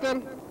wear it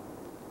often?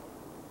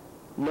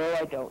 No,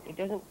 I don't. It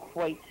doesn't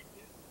quite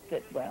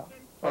fit well.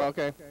 Oh,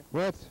 okay.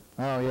 What?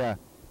 Oh yeah.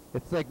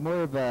 It's like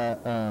more of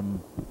a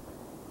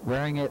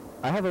wearing it.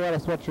 I have a lot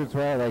of sweatshirts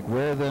where I like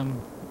wear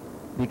them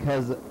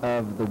because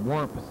of the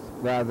warmth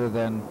rather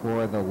than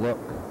for the look,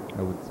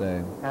 I would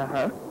say.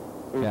 Uh-huh.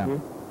 Yeah.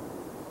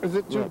 Is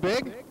it too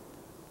big?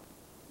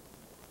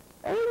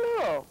 I don't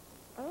know.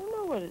 I don't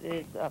know what it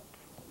is up.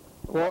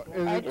 Well,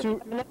 is I it just too?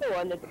 have another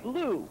one that's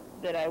blue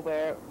that I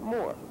wear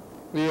more,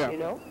 Yeah. you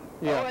know?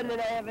 Yeah. Oh, and then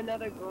I have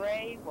another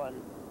gray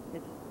one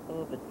that's a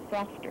little bit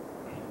softer.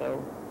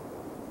 So,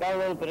 got a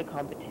little bit of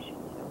competition,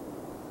 so.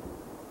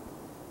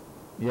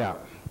 Yeah.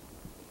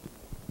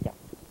 Yeah.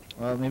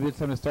 Well, maybe it's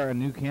time to start a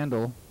new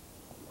candle.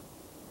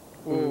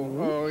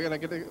 Oh, we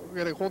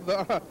gotta hold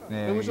the. Yeah,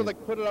 Maybe we you should get-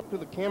 like put it up to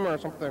the camera or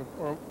something.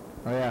 Or,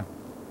 Oh yeah.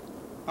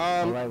 The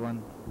um, right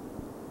one.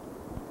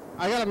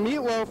 I got a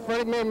meatloaf.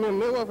 Freddie made me a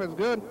meatloaf. It's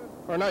good.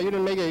 Or not? You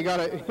didn't make it. You got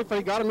it.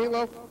 Freddie got a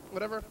meatloaf.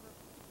 Whatever.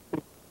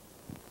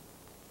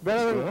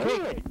 Better than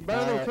cake.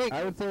 Better than cake.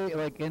 I would say,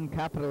 like in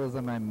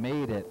capitalism, I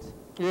made it.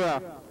 Yeah.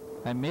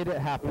 I made it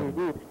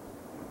happen.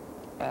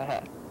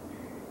 Uh-huh.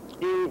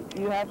 Do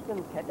you have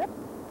some ketchup?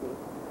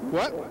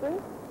 What?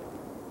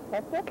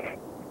 Ketchup?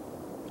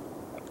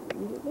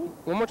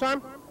 One more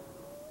time?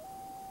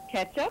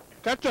 Ketchup?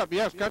 Ketchup.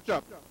 Yes,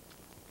 ketchup.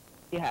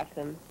 You have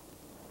some.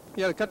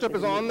 Yeah, the ketchup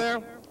is on there.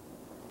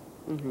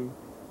 Mm-hmm. Um,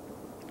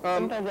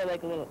 Sometimes I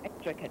like a little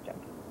extra ketchup.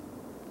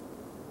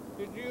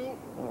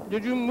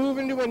 did you move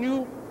into a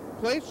new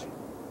place?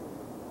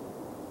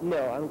 No,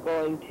 I'm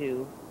going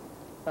to.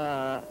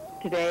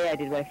 Today I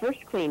did my first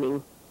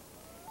cleaning.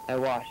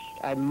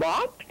 I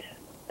mopped,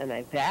 and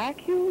I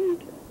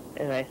vacuumed,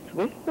 and I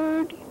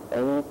Swiffered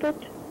a little bit,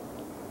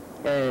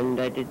 and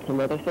I did some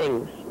other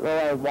things.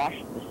 Well, I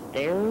washed the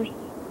stairs.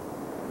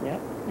 Yeah,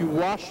 You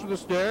washed the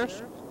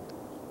stairs?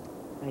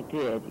 I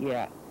did,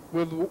 yeah.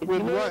 With You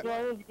know, what?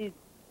 all of these,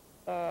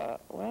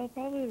 well,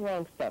 probably the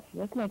wrong stuff.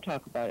 Let's not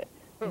talk about it.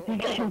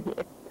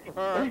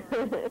 Alright.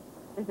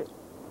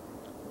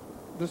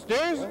 The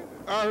stairs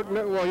are,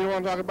 well, you don't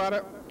want to talk about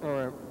it?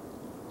 Alright.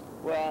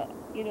 Well,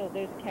 you know,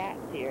 there's cats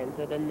here, and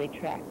so then they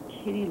track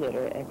kitty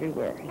litter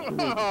everywhere. It's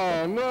really-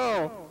 Oh,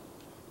 no.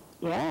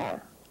 yeah,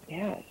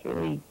 it's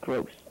really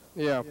gross.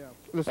 Yeah.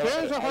 The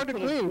stairs are hard to I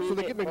could've clean, so moved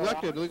they it get more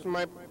neglected, at often. least in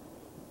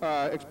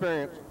my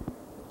experience.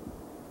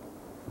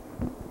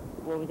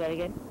 What was that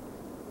again?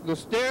 The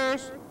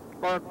stairs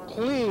are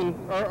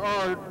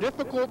are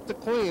difficult to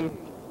clean,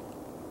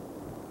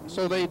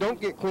 so they don't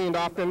get cleaned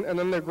often, and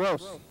then they're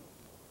gross.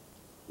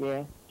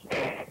 Yeah.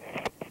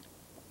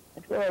 I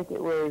feel like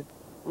it was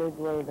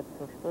one of the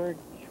preferred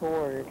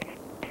chores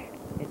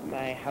in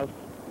my house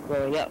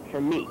growing up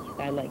for me.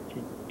 I like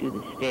to do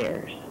the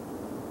stairs.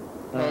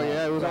 Oh,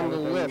 yeah, it was on the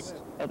rather than list.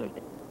 Other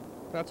things.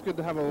 That's good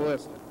to have a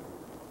list.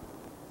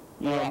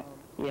 Yeah,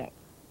 yeah.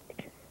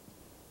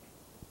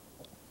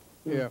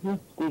 Yeah. Mhm.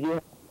 Did you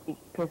have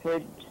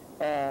preferred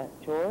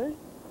chores?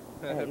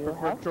 At your Preferred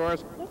house?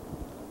 chores.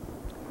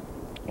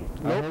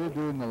 I hated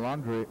doing the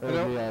laundry, or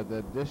Nope.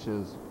 the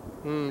dishes.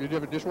 Did you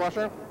have a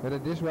dishwasher? I had a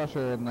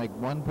dishwasher, and like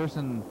one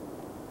person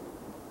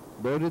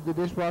loaded the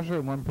dishwasher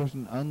and one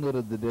person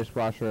unloaded the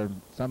dishwasher,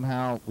 and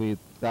somehow we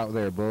thought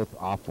they were both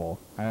awful.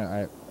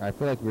 I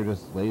feel like we were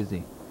just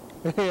lazy.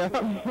 Yeah.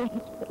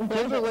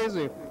 Kids are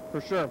lazy, for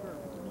sure.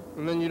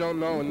 And then you don't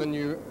know, and then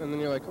you're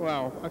like,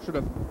 wow, I should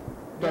have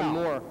done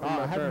more. in my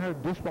I haven't turn. had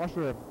a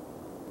dishwasher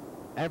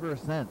ever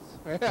since.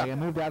 Yeah. Like, I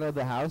moved out of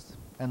the house,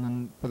 and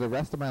then for the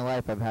rest of my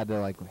life, I've had to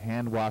like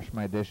hand wash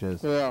my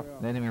dishes. Yeah.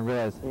 I didn't even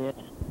realize Yeah.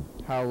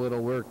 how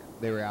little work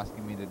they were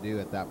asking me to do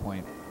at that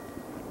point.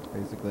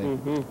 Basically.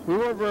 Mm-hmm. We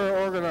weren't very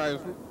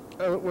organized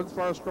as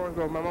far as stores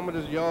go. My mom would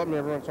just yell at me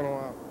every once in a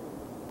while.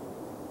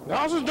 The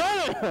house is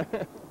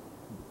dirty!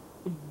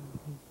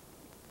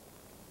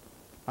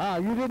 Ah,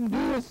 you didn't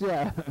do this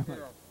yet.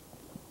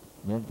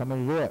 You didn't tell me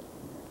to do it.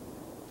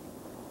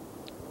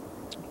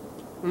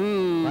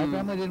 My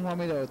family didn't want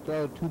me to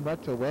throw too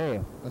much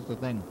away. That's the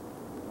thing.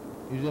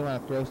 Usually when I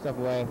throw stuff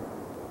away,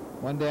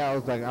 one day I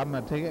was like, I'm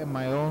going to take it in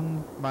my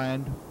own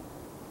mind.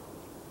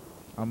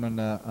 I'm going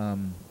to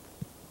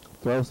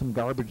throw some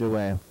garbage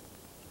away.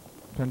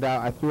 Turned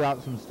out I threw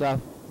out some stuff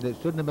that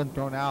shouldn't have been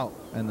thrown out,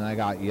 and then I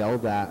got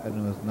yelled at, and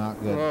it was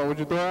not good. Oh, what'd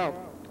you throw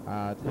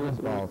out? Tennis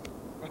balls.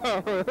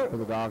 For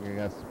the dog, I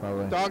guess,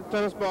 probably. Dog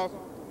tennis balls.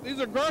 These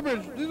are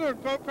garbage. These are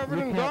covered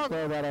in You dog. can't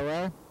throw that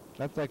away.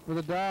 That's like for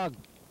the dog.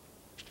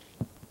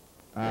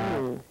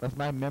 That's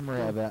my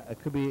memory of it.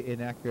 It could be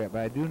inaccurate,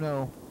 but I do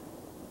know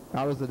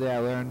that was the day I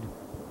learned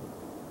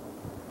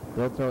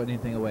don't throw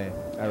anything away,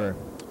 ever.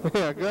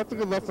 Yeah, that's a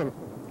good lesson.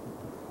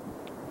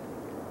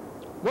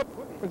 What?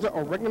 Is it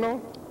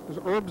oregano? It's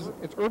herbs.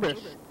 It's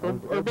herbish.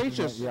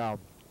 Herbaceous. Yeah.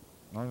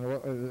 I don't know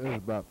what it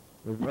is, but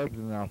there's herbs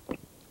in there.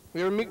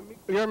 You ever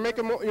make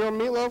your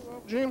meatloaf,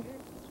 Gene?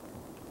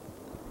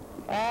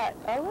 A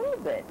little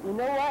bit. You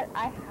know what?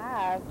 I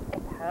have a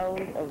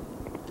pound of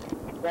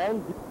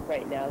ground beef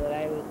right now that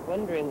I was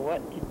wondering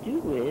what to do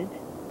with.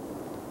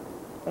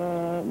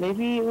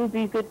 Maybe it would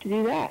be good to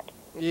do that.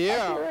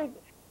 Yeah.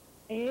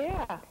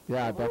 Yeah.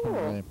 Yeah,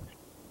 definitely.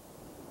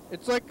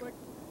 It's like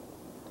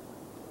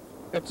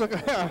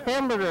a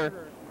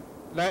hamburger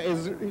that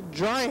is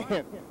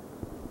giant.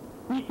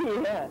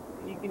 Yeah.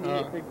 You can eat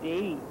it for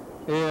days.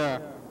 Yeah.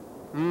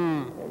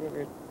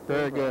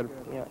 Very good.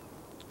 Yeah.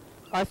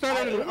 I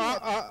started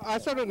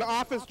an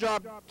office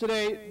job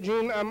today,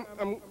 June. I'm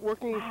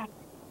working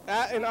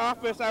at an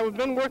office. I've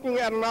been working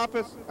at an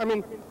office. I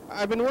mean,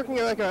 I've been working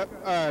at like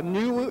a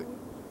new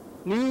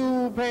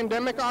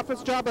pandemic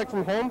office job, like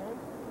from home.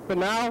 But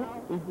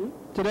now,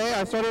 today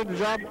I started a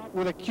job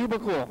with a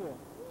cubicle.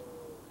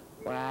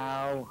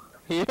 Wow.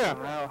 Yeah.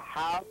 Wow.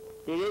 How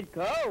did it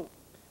go?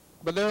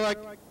 But they're like,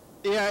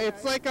 yeah,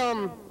 it's like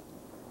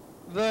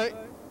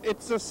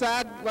it's a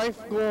sad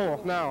life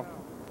goal now.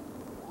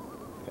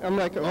 I'm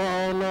like,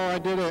 oh no, I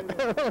did it.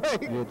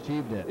 Like, You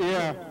achieved it.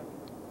 yeah.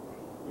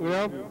 You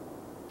know?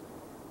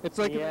 It's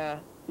like,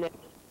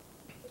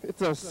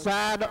 it's a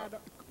sad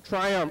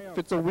triumph.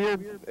 It's a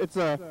weird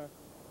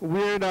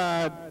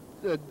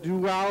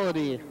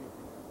duality.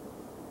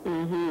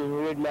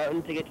 Weird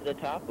mountain to get to the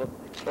top of.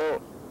 Oh,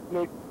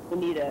 we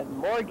need a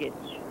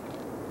mortgage.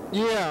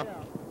 Yeah.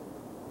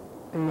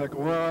 I'm like,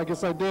 well, I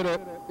guess I did it.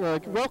 They're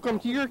like, welcome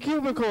to your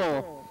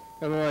cubicle.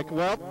 And they're like,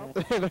 well,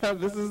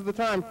 this is the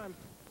time.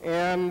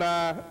 And,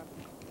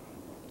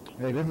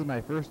 Hey, this is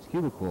my first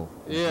cubicle.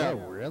 Yeah.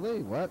 Oh,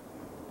 really? What?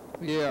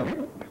 yeah.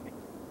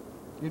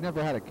 You've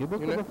never had a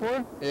cubicle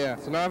before? Yeah,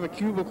 so now I have a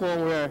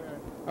cubicle where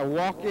I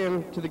walk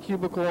into the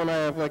cubicle and I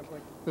have like,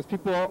 there's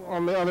people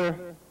on the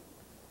other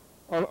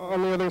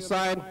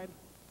side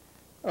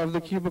of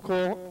the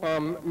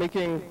cubicle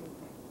making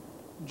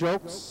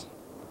jokes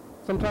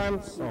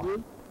sometimes.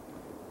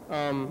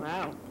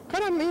 Wow.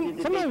 Kind of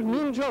mean, sometimes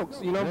mean jokes,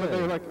 you know, but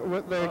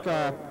they're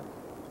like,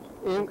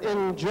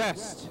 in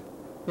jest.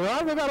 You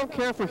know, maybe I don't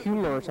care for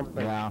humor or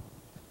something. Yeah.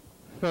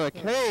 They're like,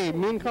 hey,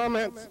 mean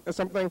comments or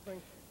something.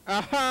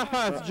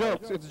 It's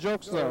jokes. It's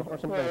jokes though, or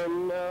something.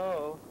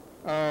 Oh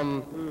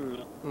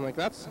no. I'm like,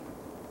 that's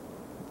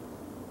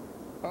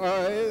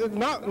it's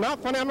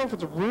not funny. I don't know if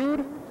it's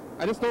rude.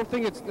 I just don't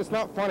think it's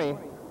not funny,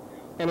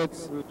 and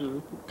it's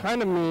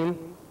kind of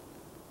mean.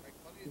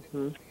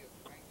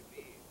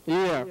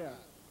 Yeah.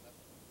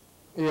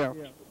 Yeah.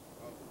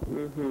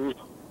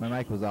 My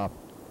mic was off.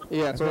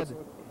 Yeah. So it's,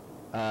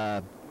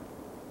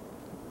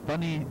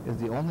 funny is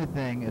the only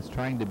thing it's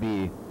trying to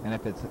be, and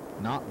if it's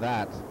not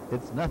that,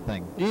 it's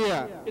nothing.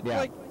 yeah, it's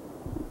like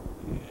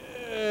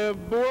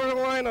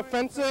borderline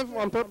offensive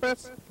on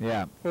purpose.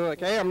 Yeah. They're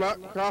like, hey, I'm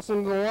not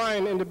crossing the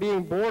line into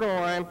being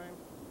borderline.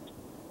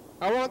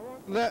 I want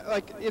that,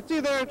 like, it's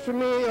either, to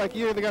me, like,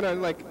 you're either gonna,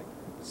 like,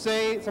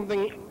 say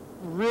something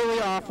really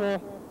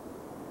awful,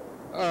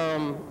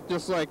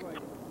 just, like,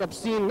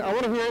 obscene. I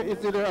want to hear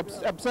it's either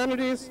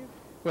obscenities,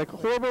 like,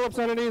 horrible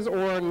obscenities,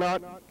 or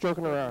not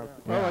joking around.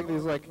 I don't like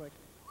these, like,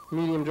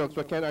 medium jokes,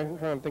 but I'm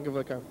trying to think of,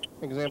 like, an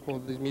example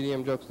of these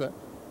medium jokes that,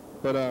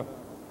 but,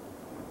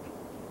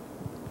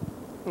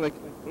 like,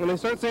 when they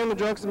start saying the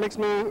jokes, it makes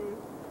me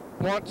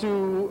want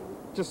to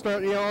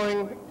start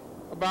yelling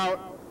about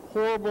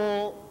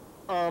horrible,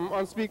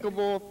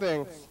 unspeakable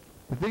things.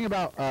 The thing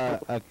about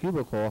a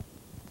cubicle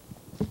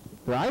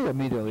that I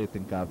immediately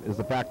think of is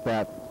the fact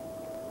that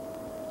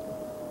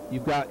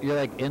you're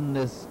like in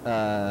this,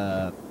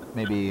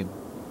 maybe,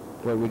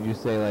 what would you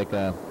say, like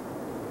a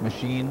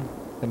machine?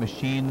 The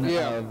machine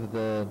of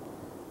the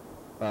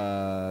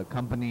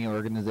company,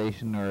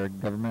 organization, or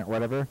government,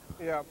 whatever.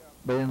 Yeah.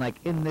 But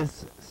in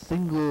this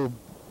single,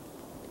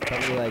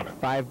 probably like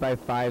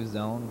 5x5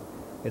 zone,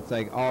 it's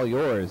like all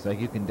yours. Like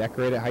you can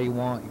decorate it how you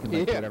want. You can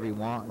make whatever you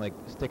want. Like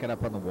stick it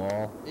up on the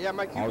wall. Yeah,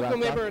 my cubicle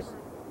neighbors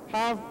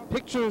have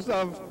pictures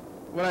of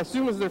what I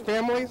assume is their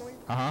families.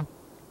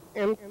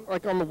 And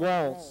like on the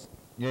walls.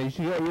 Yeah, you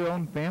should get your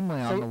own family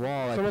on the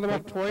wall. Like some of them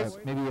have toys.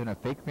 Maybe even a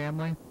fake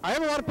family. I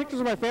have a lot of pictures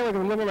of my family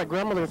because I'm living at my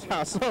grandmother's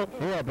house. So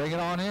yeah, bring it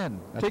on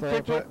in. That's take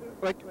pictures.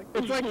 Like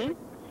it's like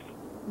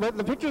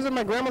the pictures of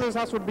my grandmother's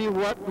house would be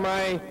what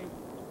my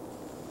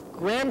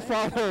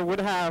grandfather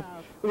would have.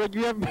 Like,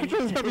 you have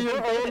pictures of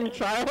your own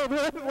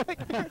childhood? like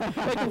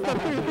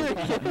your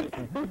kids?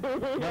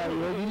 Yeah,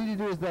 what you need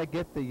to do is like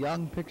get the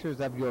young pictures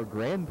of your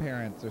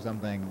grandparents or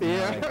something. You know,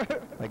 Yeah.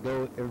 like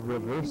go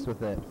reverse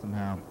with it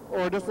somehow.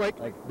 Or just like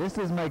This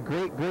is my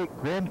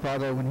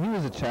great-great-grandfather when he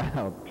was a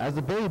child, as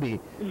a baby.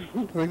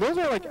 those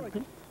are like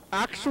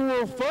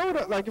actual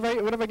photo. Like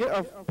what if I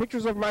get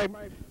pictures of my,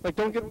 like,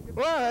 don't get,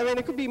 well, I mean,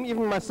 it could be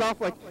even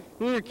myself, like,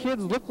 you know, your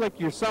kids look like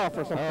yourself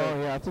or something. Oh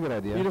yeah, that's a good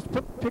idea. You just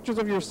put pictures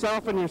of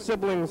yourself and your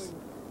siblings,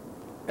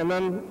 and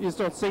then you just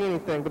don't say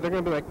anything, but they're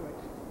going to be like,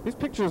 these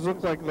pictures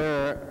look like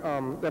they're, I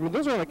mean,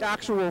 those are like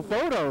actual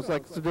photos,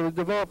 like, so to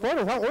develop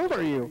photos. How old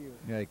are you?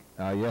 You're like,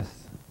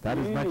 yes, that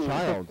is my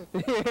child.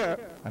 Yeah.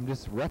 I'm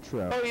just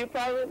retro. Oh,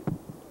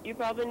 you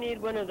probably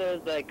need one of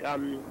those like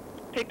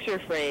picture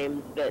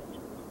frames that's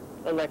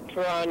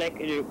electronic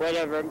or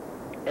whatever,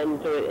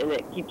 and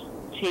it keeps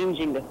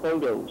changing the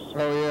photos.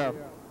 Oh, yeah.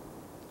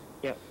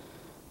 Yep.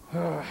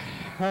 I'm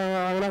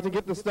gonna have to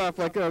get the stuff.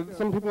 Like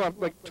some people have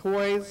like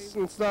toys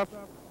and stuff.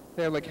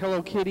 They have like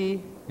Hello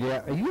Kitty.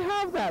 Yeah, you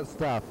have that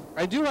stuff.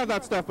 I do have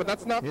that stuff, but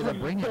that's not. You gotta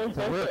bring it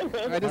to work.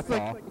 I just That's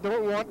all. like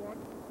don't want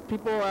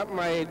people at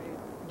my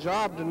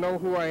job to know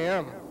who I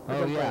am.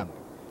 Oh yeah.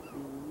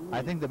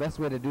 I think the best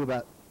way to do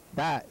about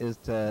that is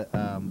to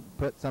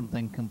put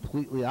something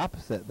completely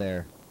opposite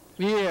there.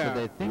 Yeah. So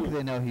they think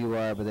they know who you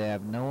are, but they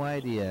have no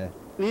idea.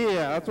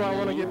 Yeah, that's why I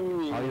want to get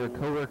All your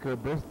coworker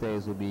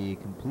birthdays will be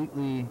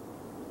completely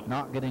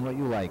not getting what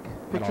you like.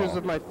 pictures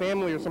of my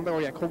family or something. Oh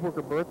yeah,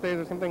 coworker birthdays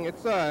or something.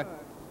 It's I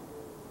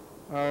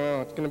don't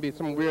know. It's gonna be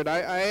some weird.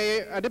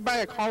 I did buy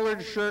a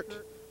collared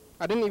shirt.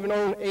 I didn't even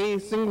own a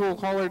single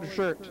collared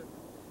shirt.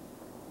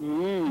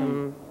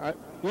 I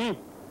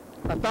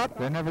thought.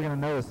 They're never gonna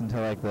notice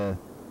until like the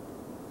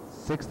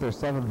 6th or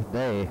 7th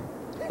day.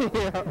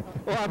 Yeah.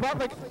 Well, I bought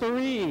like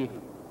 3,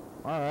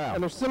 Oh yeah.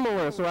 and they're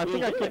similar, so I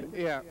think I could.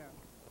 Yeah.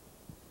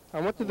 I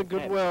went to the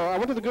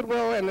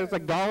Goodwill, and there's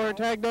like dollar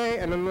tag day,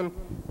 and then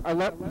I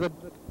let the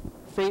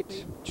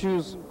fate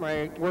choose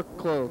my work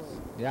clothes.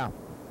 Yeah,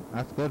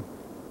 that's good.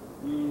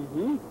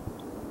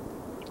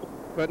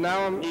 But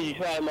now Did you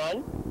try them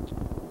on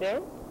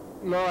there?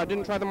 no, I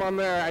didn't try them on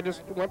there. I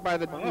just went by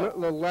the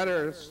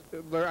letters.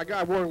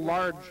 I wore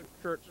large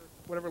shirts,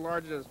 whatever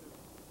large is,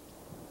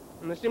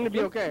 and they seem to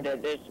be okay.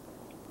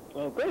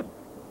 Oh, good.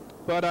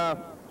 But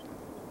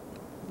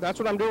that's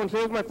what I'm doing.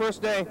 Today's my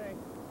first day.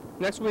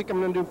 Next week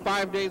I'm gonna do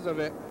 5 days of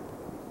it,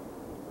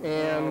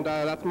 and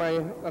that's my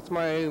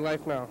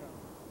life now.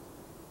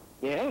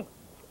 Yeah.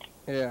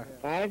 Yeah.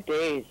 5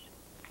 days.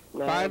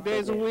 No, 5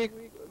 days a week,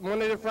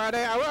 Monday to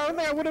Friday. I don't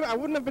think I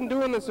wouldn't have been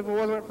doing this if it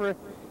wasn't for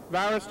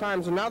virus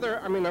times. And now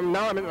I'm in an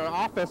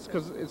office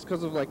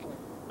because of like,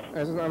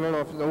 I don't know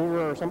if it's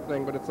over or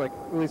something, but it's like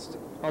at least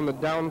on the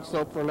down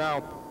slope for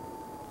now.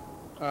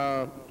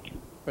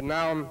 But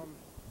now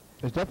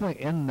It's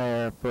definitely in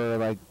there for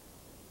like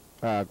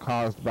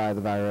caused by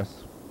the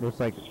virus. It's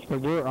like there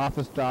were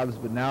office jobs,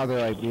 but now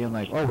they're like being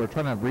like, oh, we're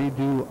trying to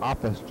redo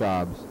office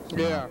jobs.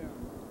 yeah.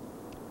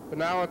 But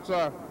now it's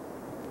I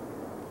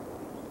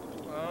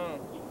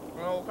don't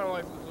know what kind of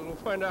life this is. We'll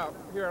find out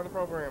here on the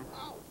program.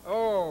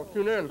 Oh,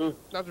 tune in.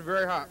 That's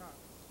very hot.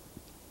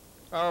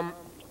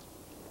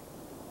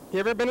 You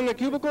ever been in a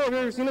cubicle? Have you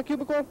ever seen a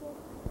cubicle?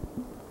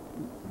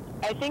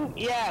 I think,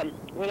 yeah,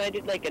 when I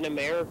did like an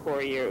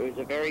AmeriCorps year, it was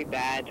a very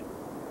bad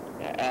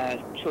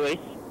choice.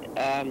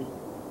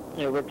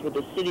 I worked with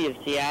the city of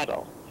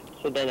Seattle,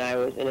 so then I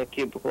was in a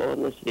cubicle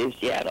in the city of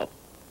Seattle.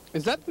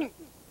 Is that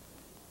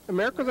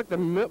America's like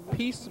the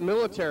peace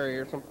military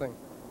or something?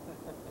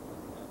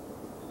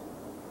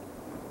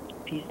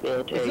 Peace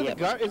military,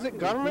 yep. Is it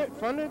government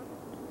funded?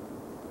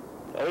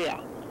 Oh, yeah.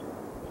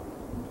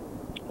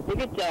 I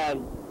think it's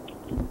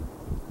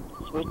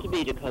supposed to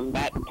be to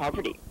combat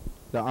poverty.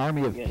 The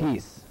Army of Yeah.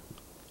 Peace.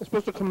 It's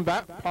supposed to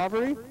combat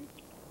poverty?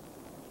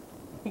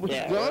 With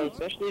Yeah, well, guns?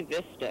 especially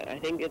Vista. I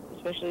think it's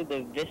especially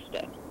the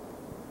Vista.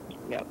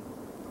 Yep.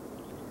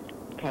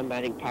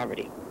 Combating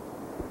poverty.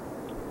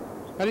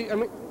 How do you, I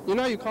mean, you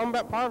know how you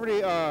combat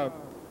poverty?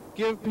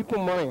 Give people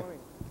money.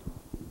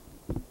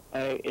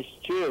 It's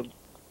true.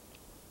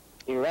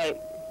 You're right.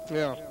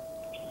 Yeah.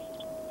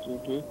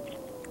 Mm-hmm.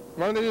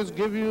 Why don't they just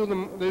give you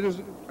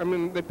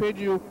they paid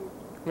you,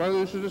 why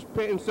don't they should just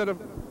pay, instead of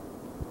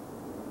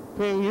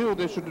paying you,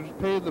 they should just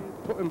pay the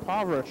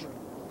impoverished.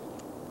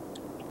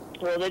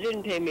 Well, they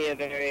didn't pay me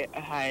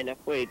a high enough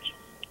wage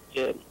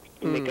to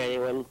make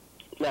anyone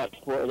not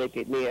poor. They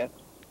paid me a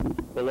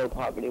below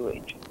poverty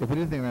wage. If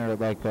anything, they're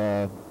like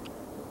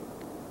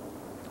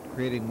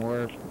creating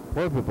more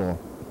poor people.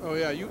 Oh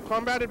yeah, you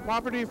combated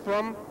poverty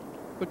from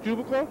the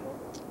cubicle?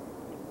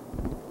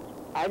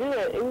 I did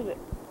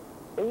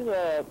it was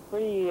a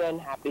pretty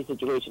unhappy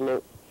situation.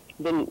 It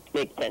didn't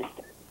make sense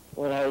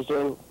what I was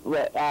doing.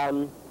 But,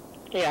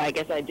 yeah, I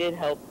guess I did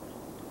help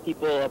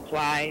people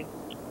apply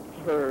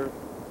for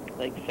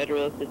like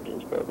federal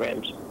assistance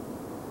programs.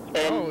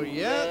 And Oh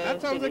yeah,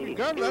 that sounds like a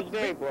gun. It was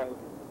very boring.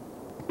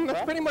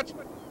 That's pretty much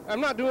I'm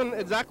not doing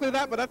exactly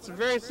that, but that's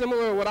very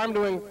similar to what I'm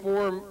doing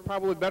for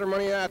probably better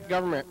money at the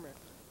government.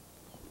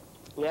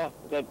 Yeah,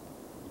 good.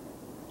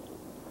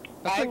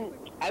 That's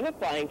I'm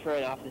applying for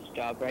an office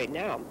job right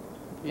now.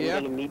 Yeah.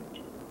 I'm going to meet.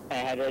 I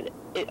had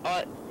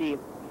see,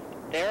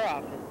 their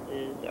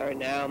offices are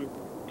now.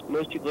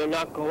 Most people are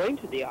not going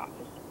to the office.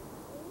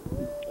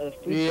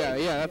 Yeah.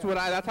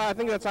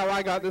 That's how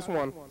I got this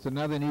one. So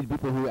now they need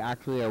people who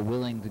actually are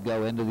willing to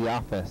go into the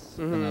office.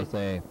 And they'll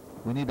say,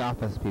 we need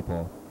office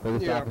people for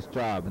this office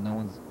job, and no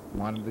one's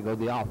wanted to go to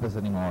the office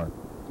anymore.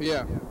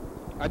 Yeah.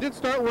 I did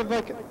start with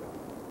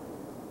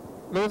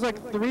there was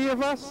 3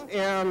 of us,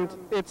 and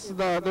there's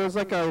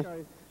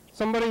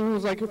somebody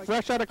who's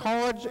fresh out of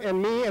college,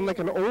 and me, and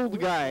an old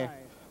guy,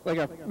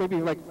 maybe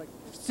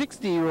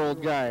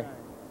 60-year-old guy,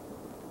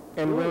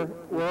 and we're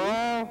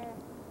all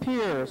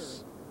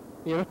peers,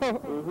 you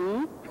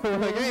know. We're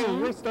like, hey,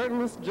 we're starting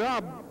this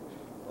job,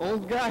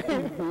 old guy.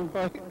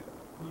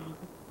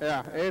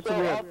 Yeah, it's so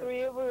weird. all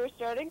 3 of you are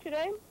starting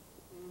today?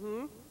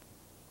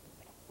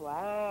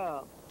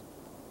 Wow.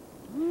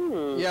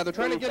 Yeah, they're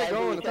trying to get it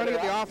going. They're trying to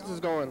get the offices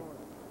going.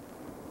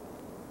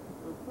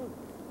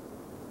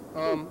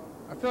 I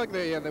feel like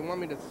they want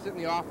me to sit in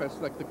the office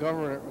like the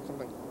governor or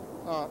something.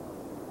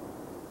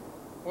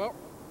 Well,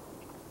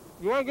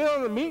 you want to get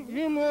on the meet?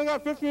 You only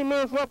got 15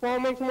 minutes left. I'll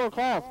make some more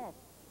calls.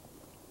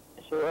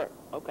 Sure.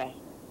 Okay.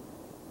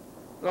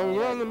 No,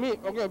 we're on the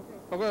meet. Okay.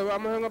 I'm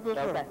gonna hang up this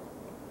one.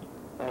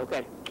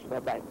 Okay.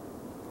 Bye-bye.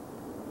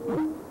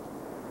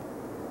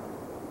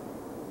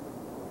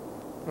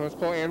 Let's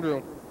call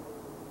Andrew.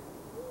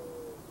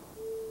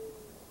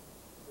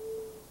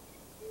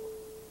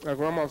 At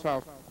Grandma's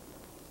house.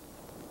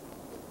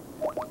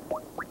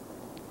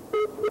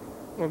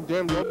 Oh,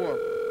 damn, double.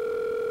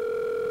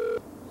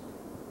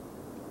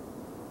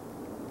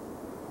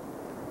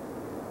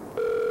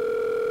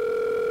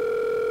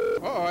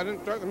 Uh-oh, I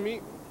didn't start the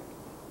meet.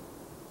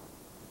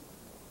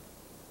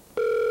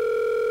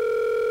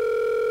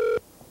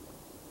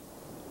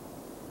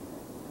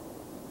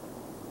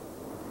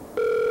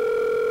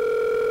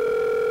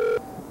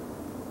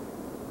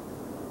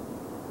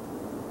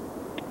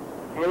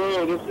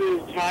 Hello, this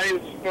is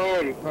Ty's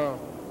phone. Oh.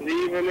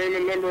 Leave a name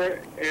and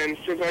number, and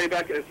she'll call you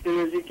back as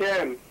soon as you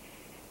can.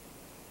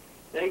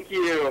 Thank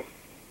you.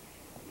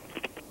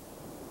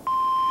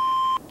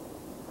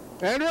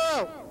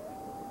 Andrew!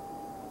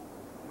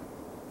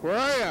 Where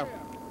are you?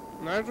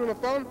 Not answering the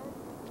phone?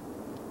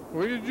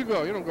 Where did you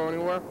go? You don't go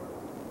anywhere.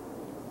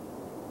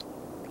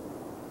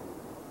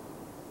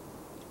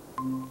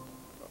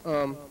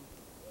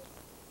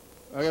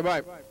 Okay,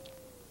 bye.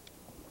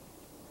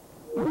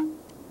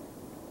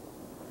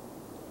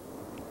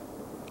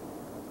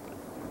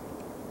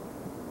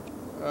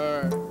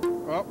 Alright.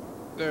 Oh,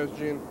 there's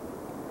Gene.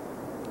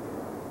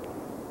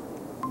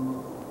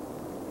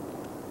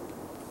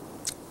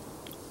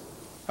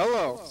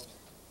 Hello.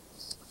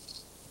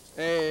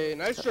 Hey,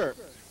 nice shirt.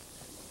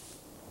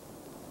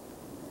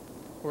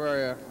 Where are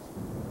you?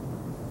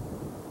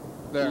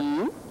 There.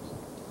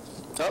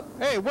 Oh,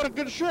 Hey, what a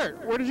good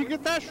shirt. Where did you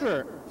get that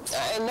shirt?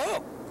 I know.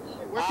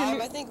 Where can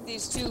you... I think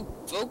these 2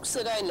 folks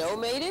that I know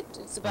made it.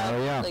 It's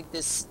about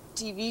this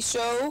TV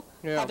show.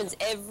 Happens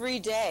every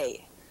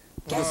day.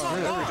 Guess how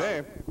long? Every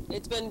day.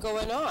 It's been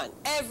going on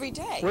every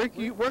day.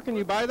 Where can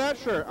you buy that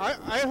shirt?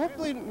 I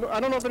hopefully I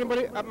don't know if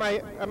anybody at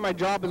my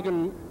job is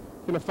gonna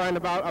find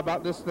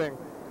about this thing,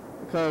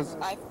 because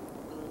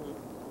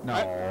No,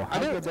 how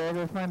did they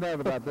ever find out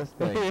about this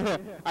thing? yeah,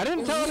 I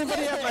didn't tell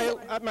anybody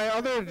at my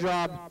other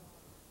job,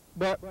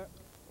 but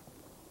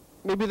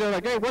maybe they're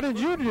like, hey, what did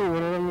you do?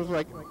 And I was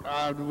like,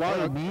 Hey,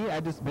 me? I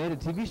just made a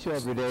TV show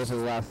every day for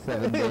the last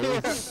 7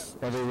 days,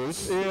 every week.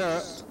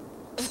 Yeah.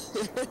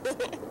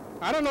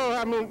 I don't know.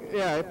 I mean,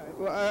 yeah.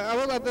 I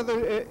was at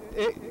the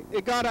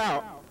it got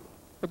out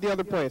at the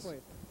other place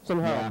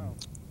somehow. Yeah.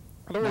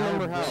 I don't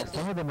remember how.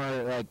 Some of them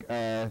are like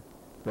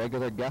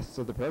regular guests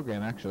of the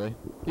program, actually.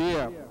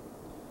 Yeah.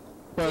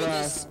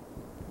 But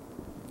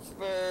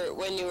for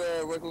when you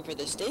were working for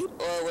the state,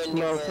 or when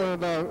you no, were for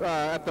the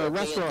at the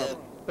restaurant.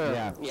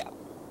 Yeah. Yeah.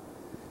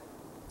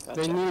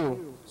 They Gotcha.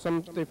 knew.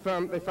 They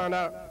found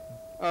out.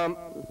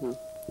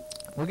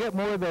 We'll get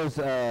more of those,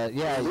 but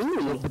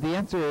the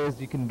answer is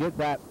you can get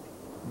that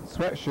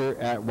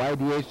sweatshirt at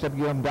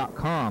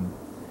YDHWM.com.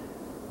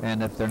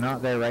 And if they're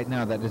not there right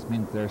now, that just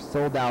means they're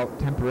sold out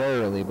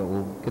temporarily, but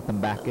we'll get them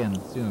back in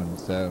soon,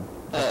 so...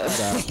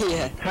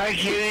 yeah. Hi,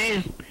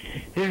 Kitty.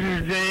 This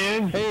is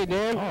Dan. Hey,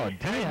 Dan. Oh,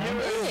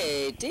 Dan.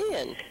 Hey,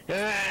 Dan.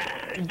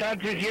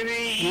 Dr.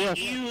 Kitty, Yes.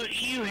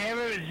 you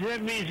haven't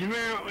sent me some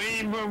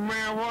any more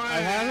marijuana. I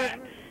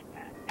haven't?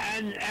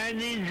 I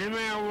need some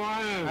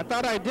marijuana. I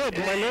thought I did.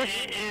 Did I miss?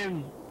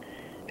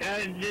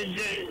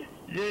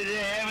 Did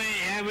they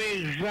have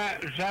me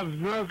stop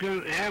smoking?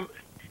 They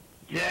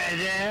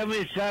have me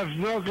stop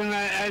smoking.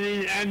 I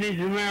need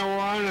some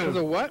marijuana. Was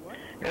it what?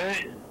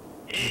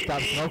 You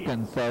stopped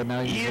smoking, so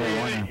now you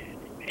marijuana.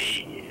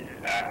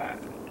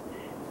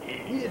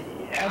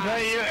 I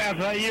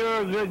thought you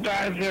were a good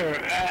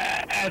doctor.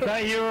 I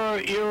thought you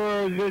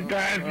were a good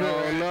doctor.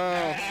 Oh,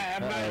 no.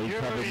 not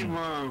sure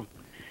anymore.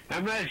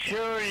 I'm not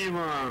sure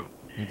anymore.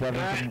 He's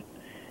having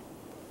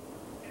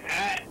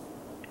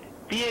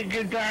Be a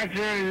good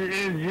doctor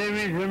and send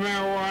me some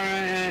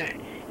marijuana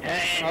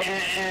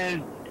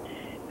and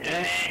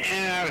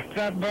I'll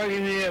stop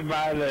bugging you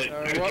about it,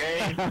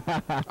 okay?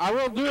 I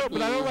will do it,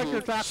 but I don't like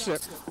your tactic.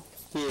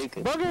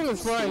 Bugging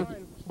is fine,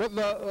 but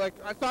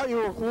I thought you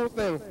were a cool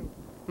thing.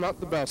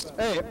 Not the best.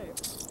 Hey,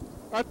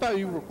 I thought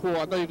you were cool.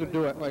 I thought you could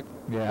do it. Like,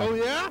 yeah. Oh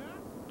yeah?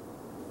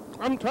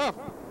 I'm tough.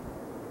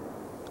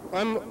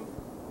 I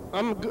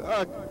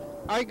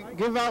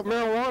give out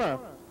marijuana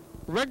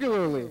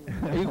regularly.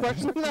 Are you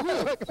questioning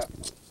that?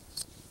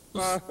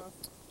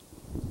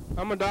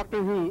 I'm a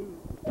doctor who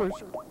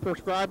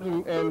prescribes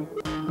and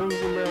brings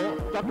you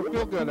marijuana. Dr.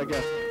 Feelgood, I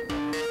guess.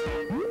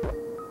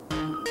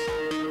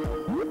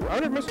 I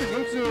wonder if Mr.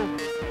 Ginsu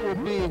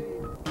would be,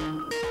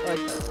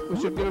 like, we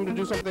should get him to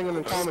do something and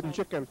then call him a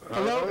chicken.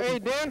 Hello? Hey,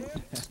 Dan?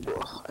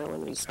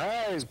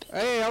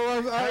 Hey, I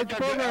was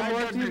program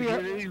on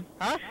TV.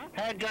 Huh?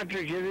 Hi,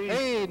 Dr. Kitty.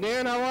 Hey,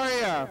 Dan, how are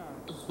ya?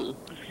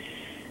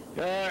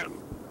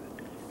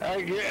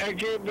 I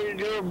can't be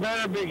doing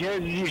better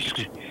because you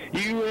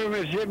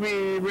haven't sent me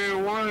any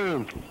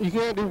marijuana. You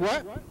can't do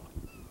what?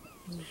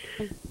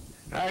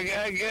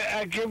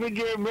 I can't be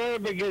doing better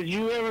because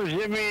you haven't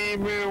sent me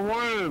any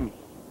marijuana.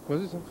 What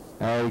is it?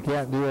 Oh, you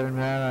can't do it in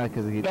marijuana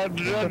because he...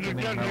 Dr.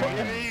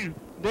 Kitty.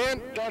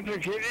 Dan, Dr.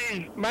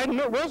 Kitty.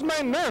 Where's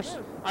my nurse?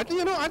 I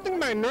think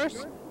my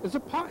nurse is a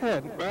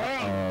pothead.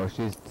 Oh,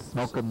 she's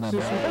smoking the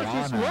marijuana.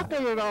 She's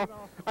smoking it all.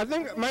 I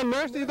think my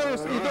nurse either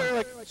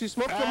like she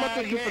smoked so much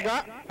that she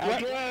forgot.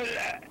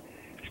 I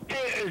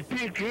can't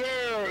speak clear.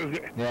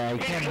 Yeah, I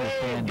can't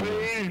understand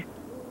you.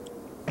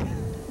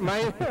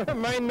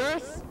 My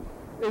nurse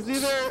is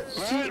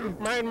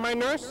either my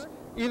nurse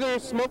either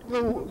smoked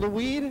the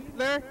weed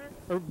there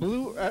or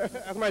blew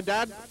as my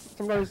dad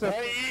sometimes says.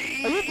 Are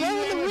you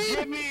blowing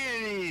the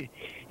weed?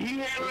 You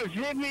never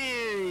sent me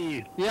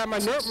any. Yeah, my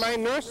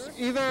nurse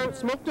either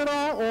smoked it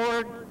all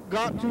or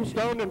got too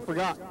stoned and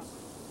forgot.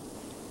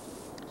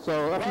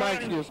 So that's my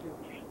excuse.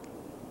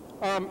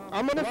 I'm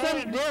gonna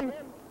send Dan.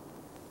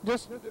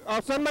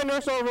 I'll send my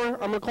nurse over.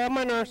 I'm gonna call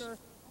my nurse.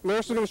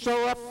 Nurse is gonna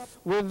show up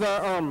with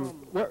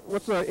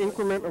what's the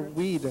increment of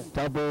weed?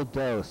 Double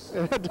dose.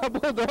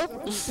 Double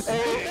dose.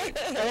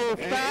 A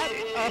fat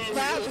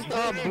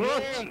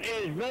brush.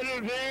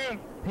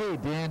 Hey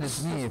Dan,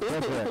 it's me,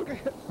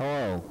 Frederick.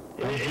 Hello.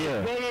 I'm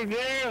here.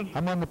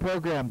 I'm on the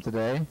program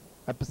today.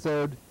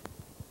 Episode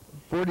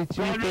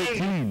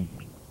 4213.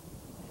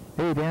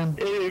 Hey Dan.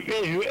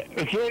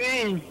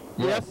 Kitty.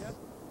 Yes.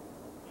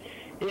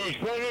 Is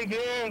Frederick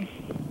there?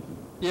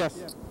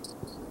 Yes.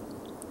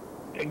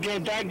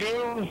 Can I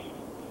do?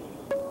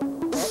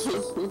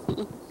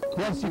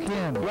 Yes, you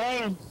can.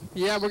 Well,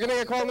 Yeah, we're gonna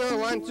get called on the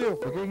line too.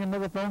 We're getting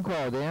another phone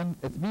call, Dan.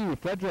 It's me,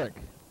 Frederick.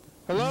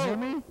 Hello,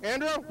 Can you hear me?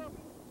 Andrew?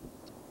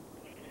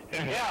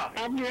 yeah,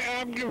 I'm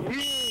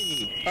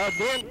confused.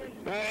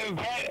 Dan?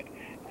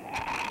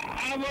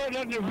 How about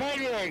Dr.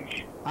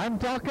 Frederick? I'm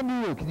talking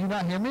to you. Can you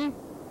not hear me?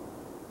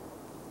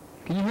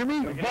 Can you hear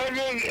me?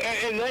 Frederick,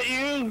 is that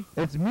you?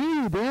 It's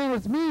me, Dan.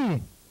 It's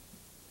me.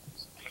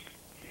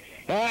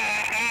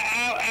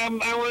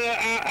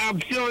 I'm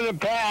still in the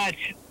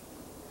patch.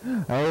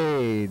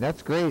 Hey,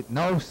 that's great.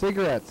 No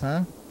cigarettes,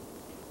 huh?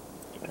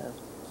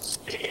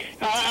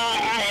 I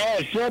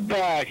had a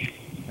setback.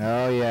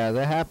 Oh, yeah.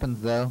 That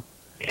happens, though.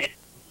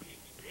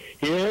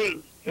 Yeah,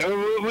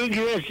 we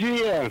can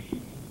see you.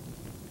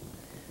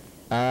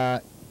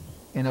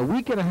 In a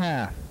week and a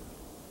half.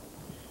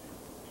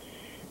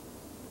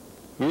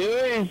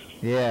 Really?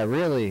 Yeah,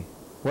 really.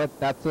 What?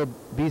 That'll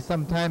be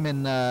sometime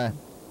in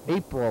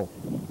April.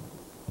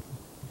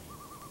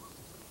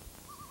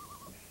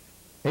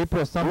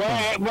 April something.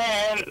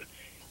 Well,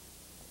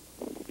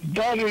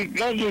 Dr.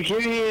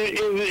 Kitty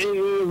is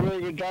a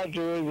very good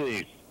doctor, isn't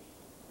he?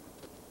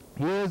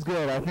 He is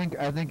good. I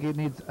think he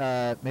needs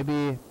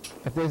maybe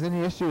if there's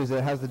any issues,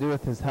 it has to do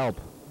with his help.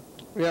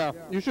 Yeah,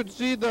 you should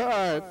see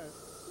the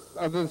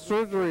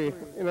surgery.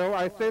 You know,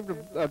 I saved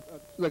a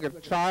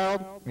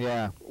child.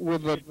 Yeah.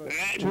 With a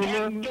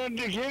tumor.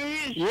 Dr.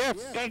 Kitty? Yes.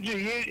 Dr.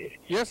 Kitty?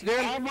 Yes,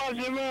 Dan. I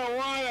want some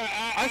marijuana.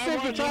 I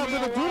saved a child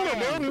with a tumor,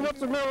 man. You want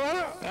some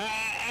marijuana?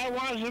 I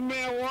want some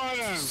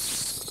marijuana.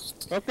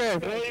 Okay.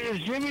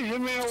 Give me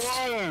some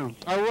marijuana.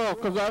 I will,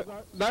 because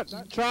that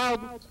child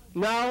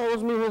now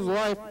owes me his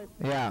life,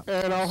 Yeah.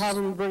 and I'll have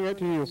him bring it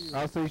to you.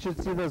 Also, you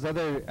should see those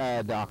other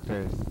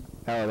doctors.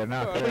 Oh, they're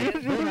not good.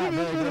 You They're not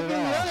very good the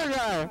at all. other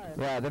guy.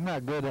 Yeah, they're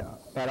not good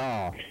at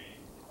all.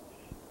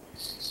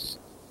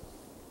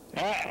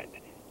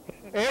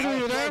 Andrew,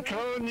 you there? I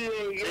told you.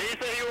 You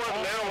said you want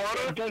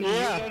marijuana?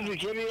 Yeah.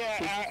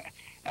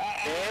 I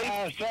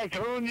start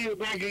telling you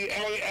back again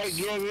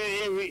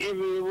if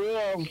you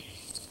will.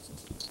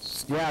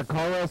 Yeah,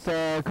 call us.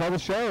 Call the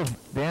show,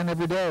 Dan,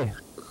 every day.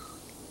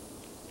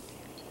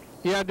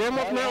 Yeah, Dan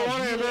wants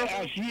marijuana, Andrew.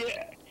 I see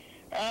it.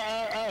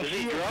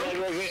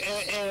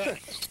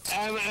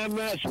 I'm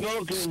not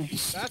smoking.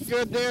 That's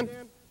good, Dan.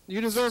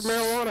 You deserve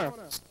marijuana.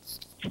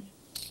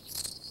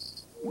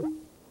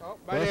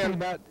 Bye, the Dan. thing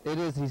about it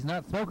is he's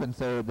not smoking,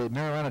 so the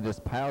marijuana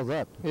just piles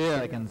up.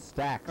 Yeah. Like in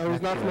stacks. Oh,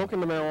 he's next not to him. smoking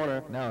the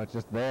marijuana. No, it's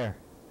just there.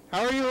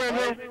 How are you,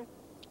 Andrew?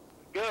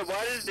 Good.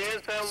 Why does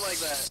Dan sound like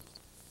that?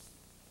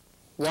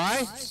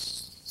 Why?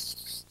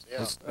 Yeah.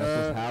 That's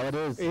just how it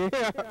is. Yeah.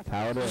 That's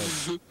how it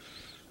is.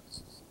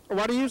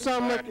 Why do you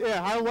sound like?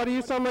 Yeah. Why do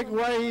you sound like?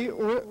 Why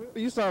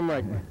you sound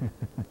like?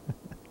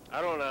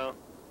 I don't know.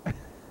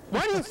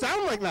 Why do you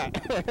sound like that?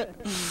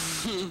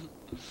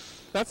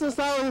 That's just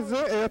how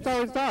that's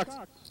how he talks.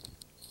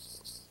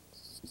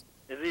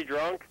 Is he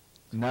drunk?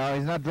 No,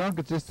 he's not drunk.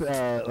 It's just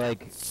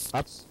like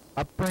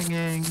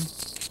upbringing,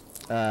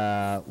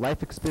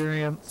 life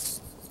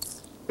experience.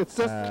 It's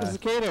just his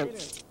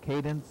cadence.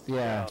 Cadence,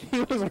 yeah.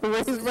 He was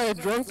raised by a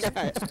drunk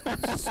guy.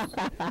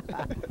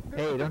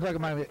 Hey, don't talk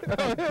about my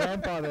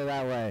grandfather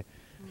that way.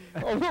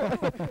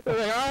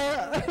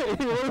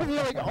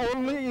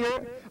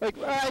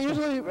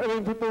 Usually, I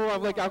mean, people who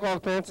have like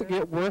alcoholic parents that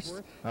get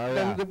worse. Oh,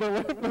 yeah.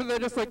 But they're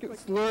just like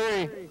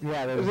slurry.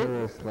 Yeah, they're a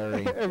little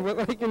slurry.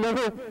 But like you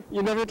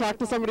never talk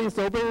to somebody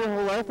sober your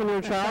whole life when you're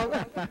a child.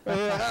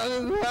 That's how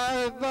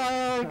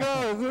it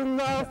goes. Isn't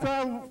that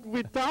how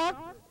we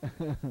talk?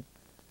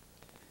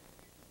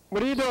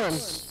 What are you doing,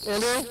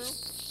 Andrew?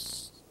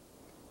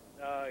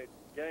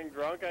 Getting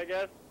drunk, I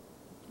guess.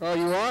 Oh,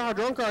 you are? How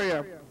drunk are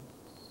you?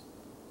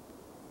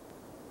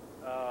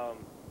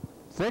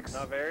 6?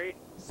 Not very.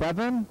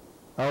 7?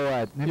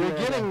 Oh, maybe You're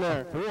getting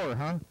there. 4,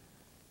 huh?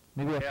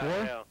 Maybe a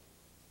 4?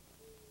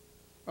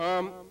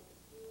 Yeah.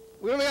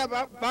 We only got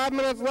about 5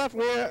 minutes left.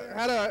 We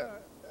had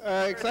a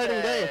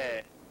exciting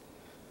day.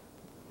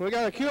 We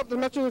got to queue up the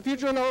Metro of the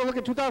Future, and then we'll look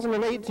at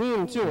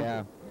 2018 too.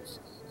 Yeah.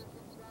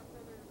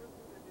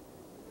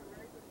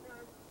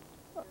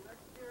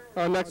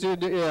 Next year,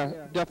 yeah,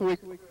 Death Week.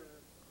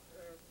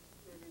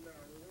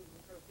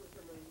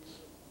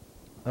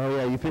 Oh,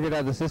 yeah, you figured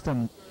out the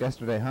system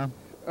yesterday, huh?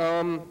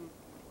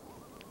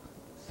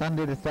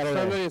 Sunday to Saturday.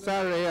 Sunday to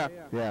Saturday, yeah.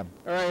 Yeah.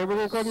 All right, here we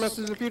go. Code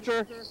message of the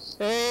future.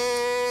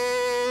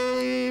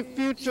 Hey,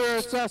 future,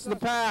 assess the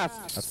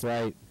past. That's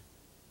right.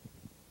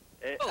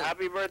 Hey,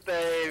 happy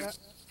birthday,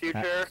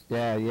 future.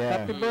 Yeah, yeah.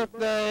 Happy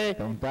birthday.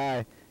 Don't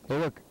die. Hey,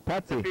 look,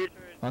 Patsy,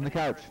 on the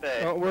couch.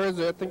 Oh, where is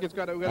it? I think it's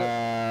got it.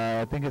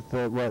 I think it's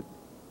the, what?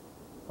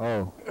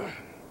 Oh.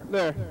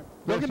 There.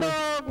 Look at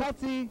dog.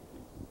 Patsy.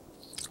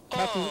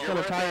 Patsy's kind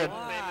of tired.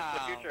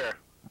 Wow.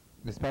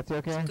 Is Patsy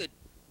okay? Good.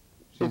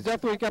 It's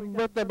definitely happy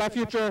birthday. Bye,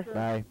 future.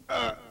 Bye.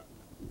 Well,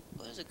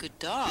 that's a good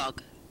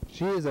dog.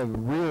 She is a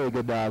really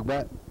good dog,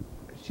 but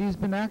she's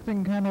been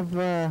acting kind of,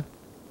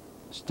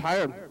 She's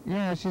tired.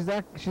 yeah, she's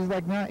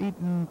like not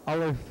eating all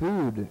her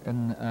food,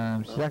 and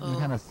she's acting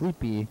kind of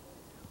sleepy.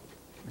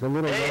 The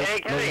little Hey,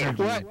 Kenny.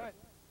 What?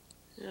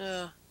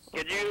 Yeah.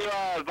 Could you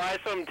buy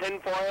some tin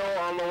foil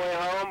on the way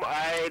home?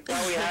 I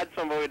thought we had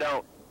some, but we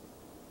don't.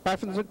 Buy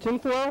some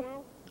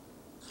tinfoil?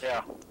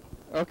 Yeah.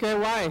 Okay,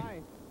 why?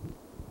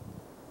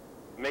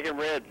 Making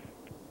ribs.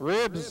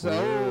 Ribs. Oh,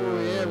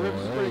 yeah,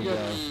 ribs is pretty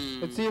good.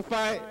 Let's see if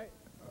I'm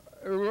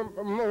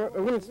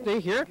going to stay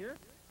here.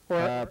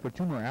 Or, for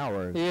 2 more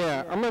hours.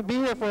 yeah, I'm going to be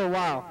here for a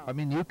while. I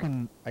mean,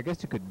 I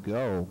guess you could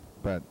go,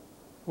 but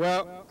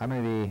Well, I'm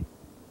gonna be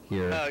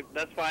here.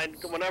 That's fine.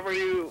 Whenever.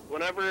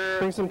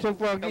 bring some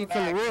tinfoil, eat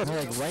some ribs.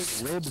 Like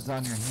white ribs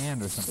on your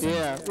hand or something.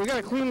 Yeah, we got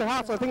to clean the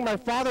house. I think my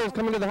father is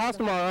coming to the house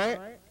tomorrow, right?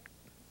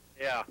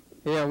 Yeah.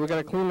 Yeah, we got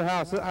to clean the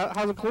house.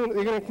 How's it clean?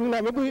 You're going to clean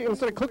that? Maybe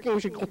instead of cooking,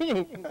 we should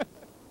clean.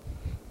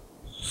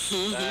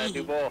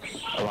 Do both.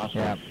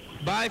 Yeah.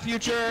 Bye,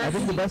 future. I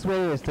think the best way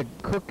is to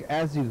cook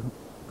as you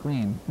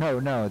clean.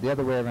 No, the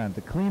other way around.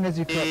 To clean as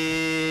you cook.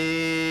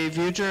 Hey,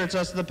 future, it's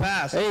us of the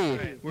past.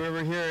 Hey. We're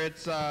over here.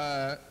 It's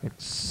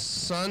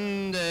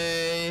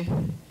Sunday,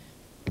 and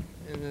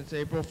it's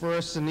April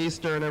 1st and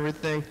Easter and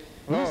everything.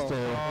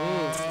 Easter.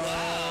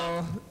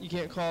 Oh, you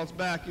can't call us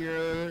back.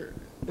 You're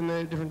in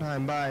a different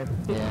time. Bye.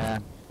 Yeah,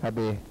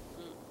 probably.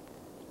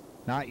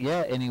 Not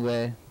yet,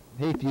 anyway.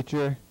 Hey,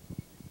 future.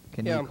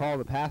 Can you call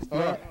the past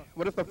yet?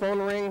 What if the phone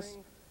rings,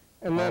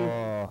 and then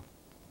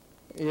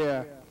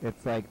yeah,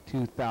 it's like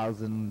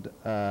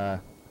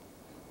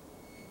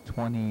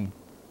 2020.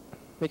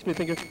 makes me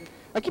think of.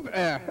 I keep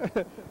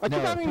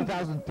having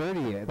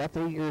 2030. That's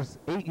 8 years.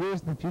 8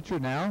 years in the future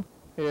now.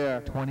 yeah.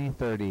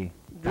 2030.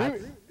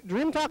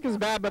 Dream talk is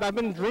bad, but I've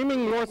been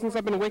dreaming more since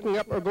I've been waking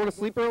up or going to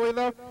sleep early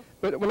though.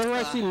 But whenever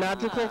I see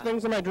magical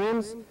things in my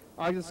dreams,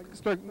 I just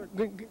start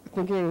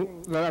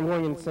thinking that I'm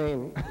going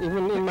insane,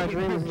 even in my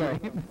dreams.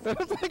 Like, it's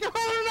like,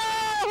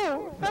 oh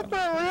no, that's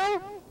not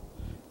real.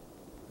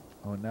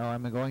 Oh no,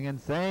 I'm going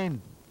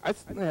insane.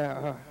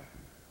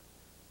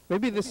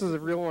 Maybe this is a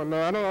real one.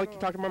 No, I don't like to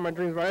talk about my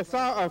dreams, but I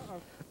saw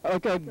a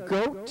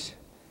goat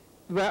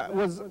that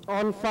was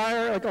on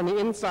fire, like on the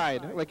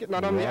inside, like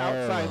not on the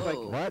outside. Like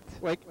what?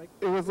 Like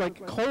it was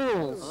like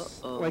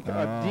coals, like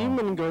a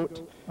demon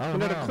goat.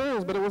 And had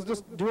coals, but it was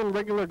just doing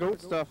regular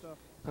goat stuff.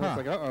 And I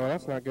was like,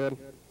 that's not good.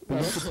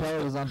 But you could tell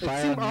it was on fire.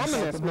 It seemed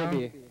ominous,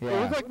 maybe.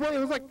 Yeah. It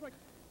was like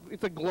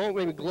it's a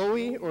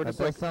glowy, or that just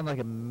does like sound like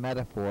a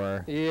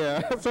metaphor.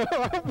 yeah. So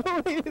I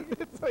believe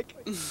it's like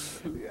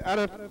out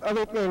of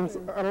other things.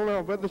 I don't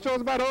know, but the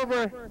show's about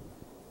over.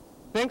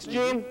 Thanks,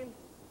 Gene.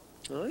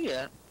 Oh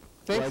yeah.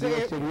 Thanks,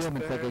 YDHWM,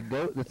 it's like a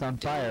goat that's on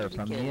fire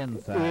from the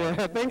inside.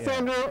 Yeah. Thanks,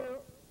 Andrew.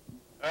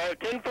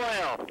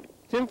 Tinfoil.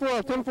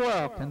 Tinfoil.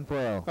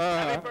 Tinfoil.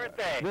 Happy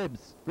birthday.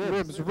 Ribs.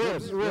 Ribs.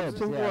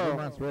 Tinfoil. Yeah, who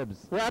wants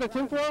ribs? We're out of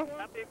tinfoil?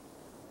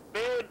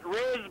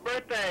 Ribs'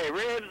 birthday.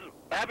 Ribs,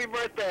 happy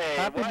birthday.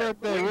 Happy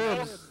birthday,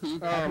 Ribs. Oh,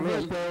 Happy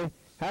man. birthday.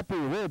 Happy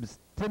ribs.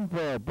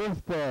 Tinfoil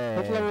birthday.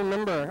 Hopefully I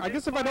remember. I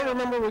guess if I don't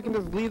remember, we can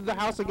just leave the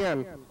house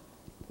again.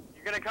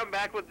 You're going to come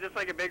back with just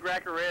like a big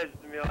rack of ribs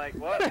and be like,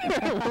 what?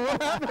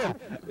 What happened?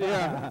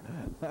 Yeah.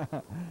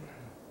 All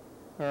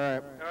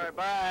right. All right,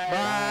 bye.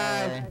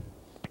 Bye.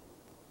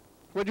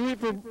 What'd you eat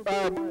for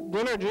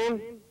dinner,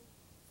 Gene?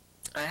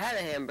 I had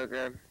a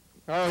hamburger.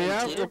 Oh, and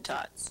yeah? tater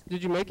tots.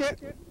 Did you make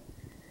it?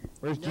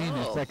 Where's Gene?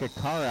 No. It's like a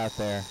car out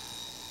there.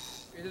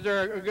 Is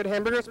there a good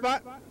hamburger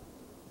spot?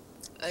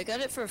 I got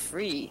it for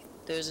free.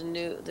 There's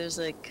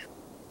like,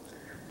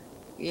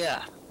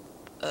 yeah,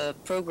 a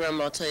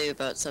program I'll tell you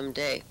about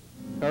someday.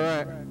 All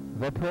right.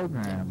 The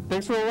program.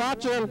 Thanks for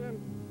watching.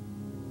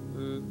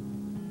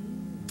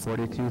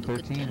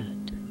 4213.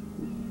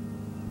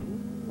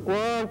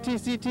 We're on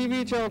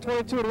TCTV Channel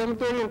 22 at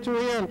 11:30 and 2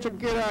 a.m.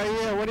 Check it out.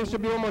 Yeah,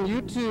 YDHWM on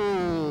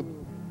YouTube.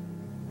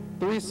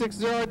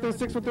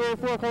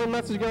 360-364-384. Call a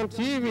message on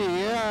TV.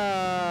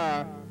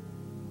 Yeah.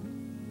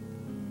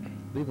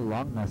 Leave a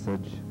long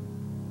message.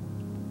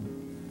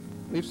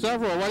 Leave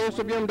several.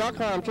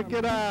 YDHWM.com. Check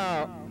it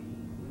out.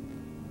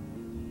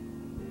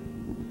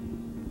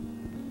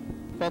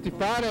 Faulty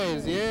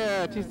Fridays.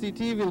 Yeah.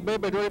 TCTV. The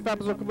Baby. 25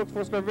 episode Cubical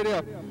 4-star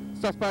video.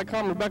 Stops by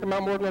comment. Rebecca,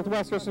 Mount Morgan,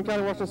 Northwest, Thurston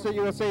County, Washington State,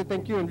 USA.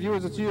 Thank you. And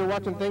viewers, it's you are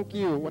watching. Thank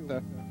you. What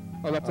the?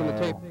 Oh, that's on the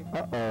tape.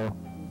 Uh-oh.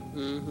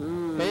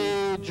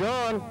 Hey,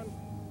 John.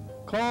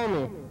 Call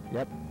me.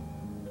 Yep.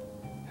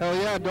 Hell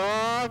yeah,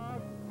 dog.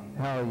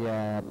 Hell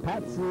yeah.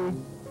 Patsy.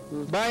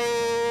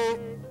 Bye.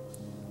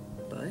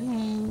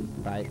 Bye.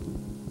 Bye.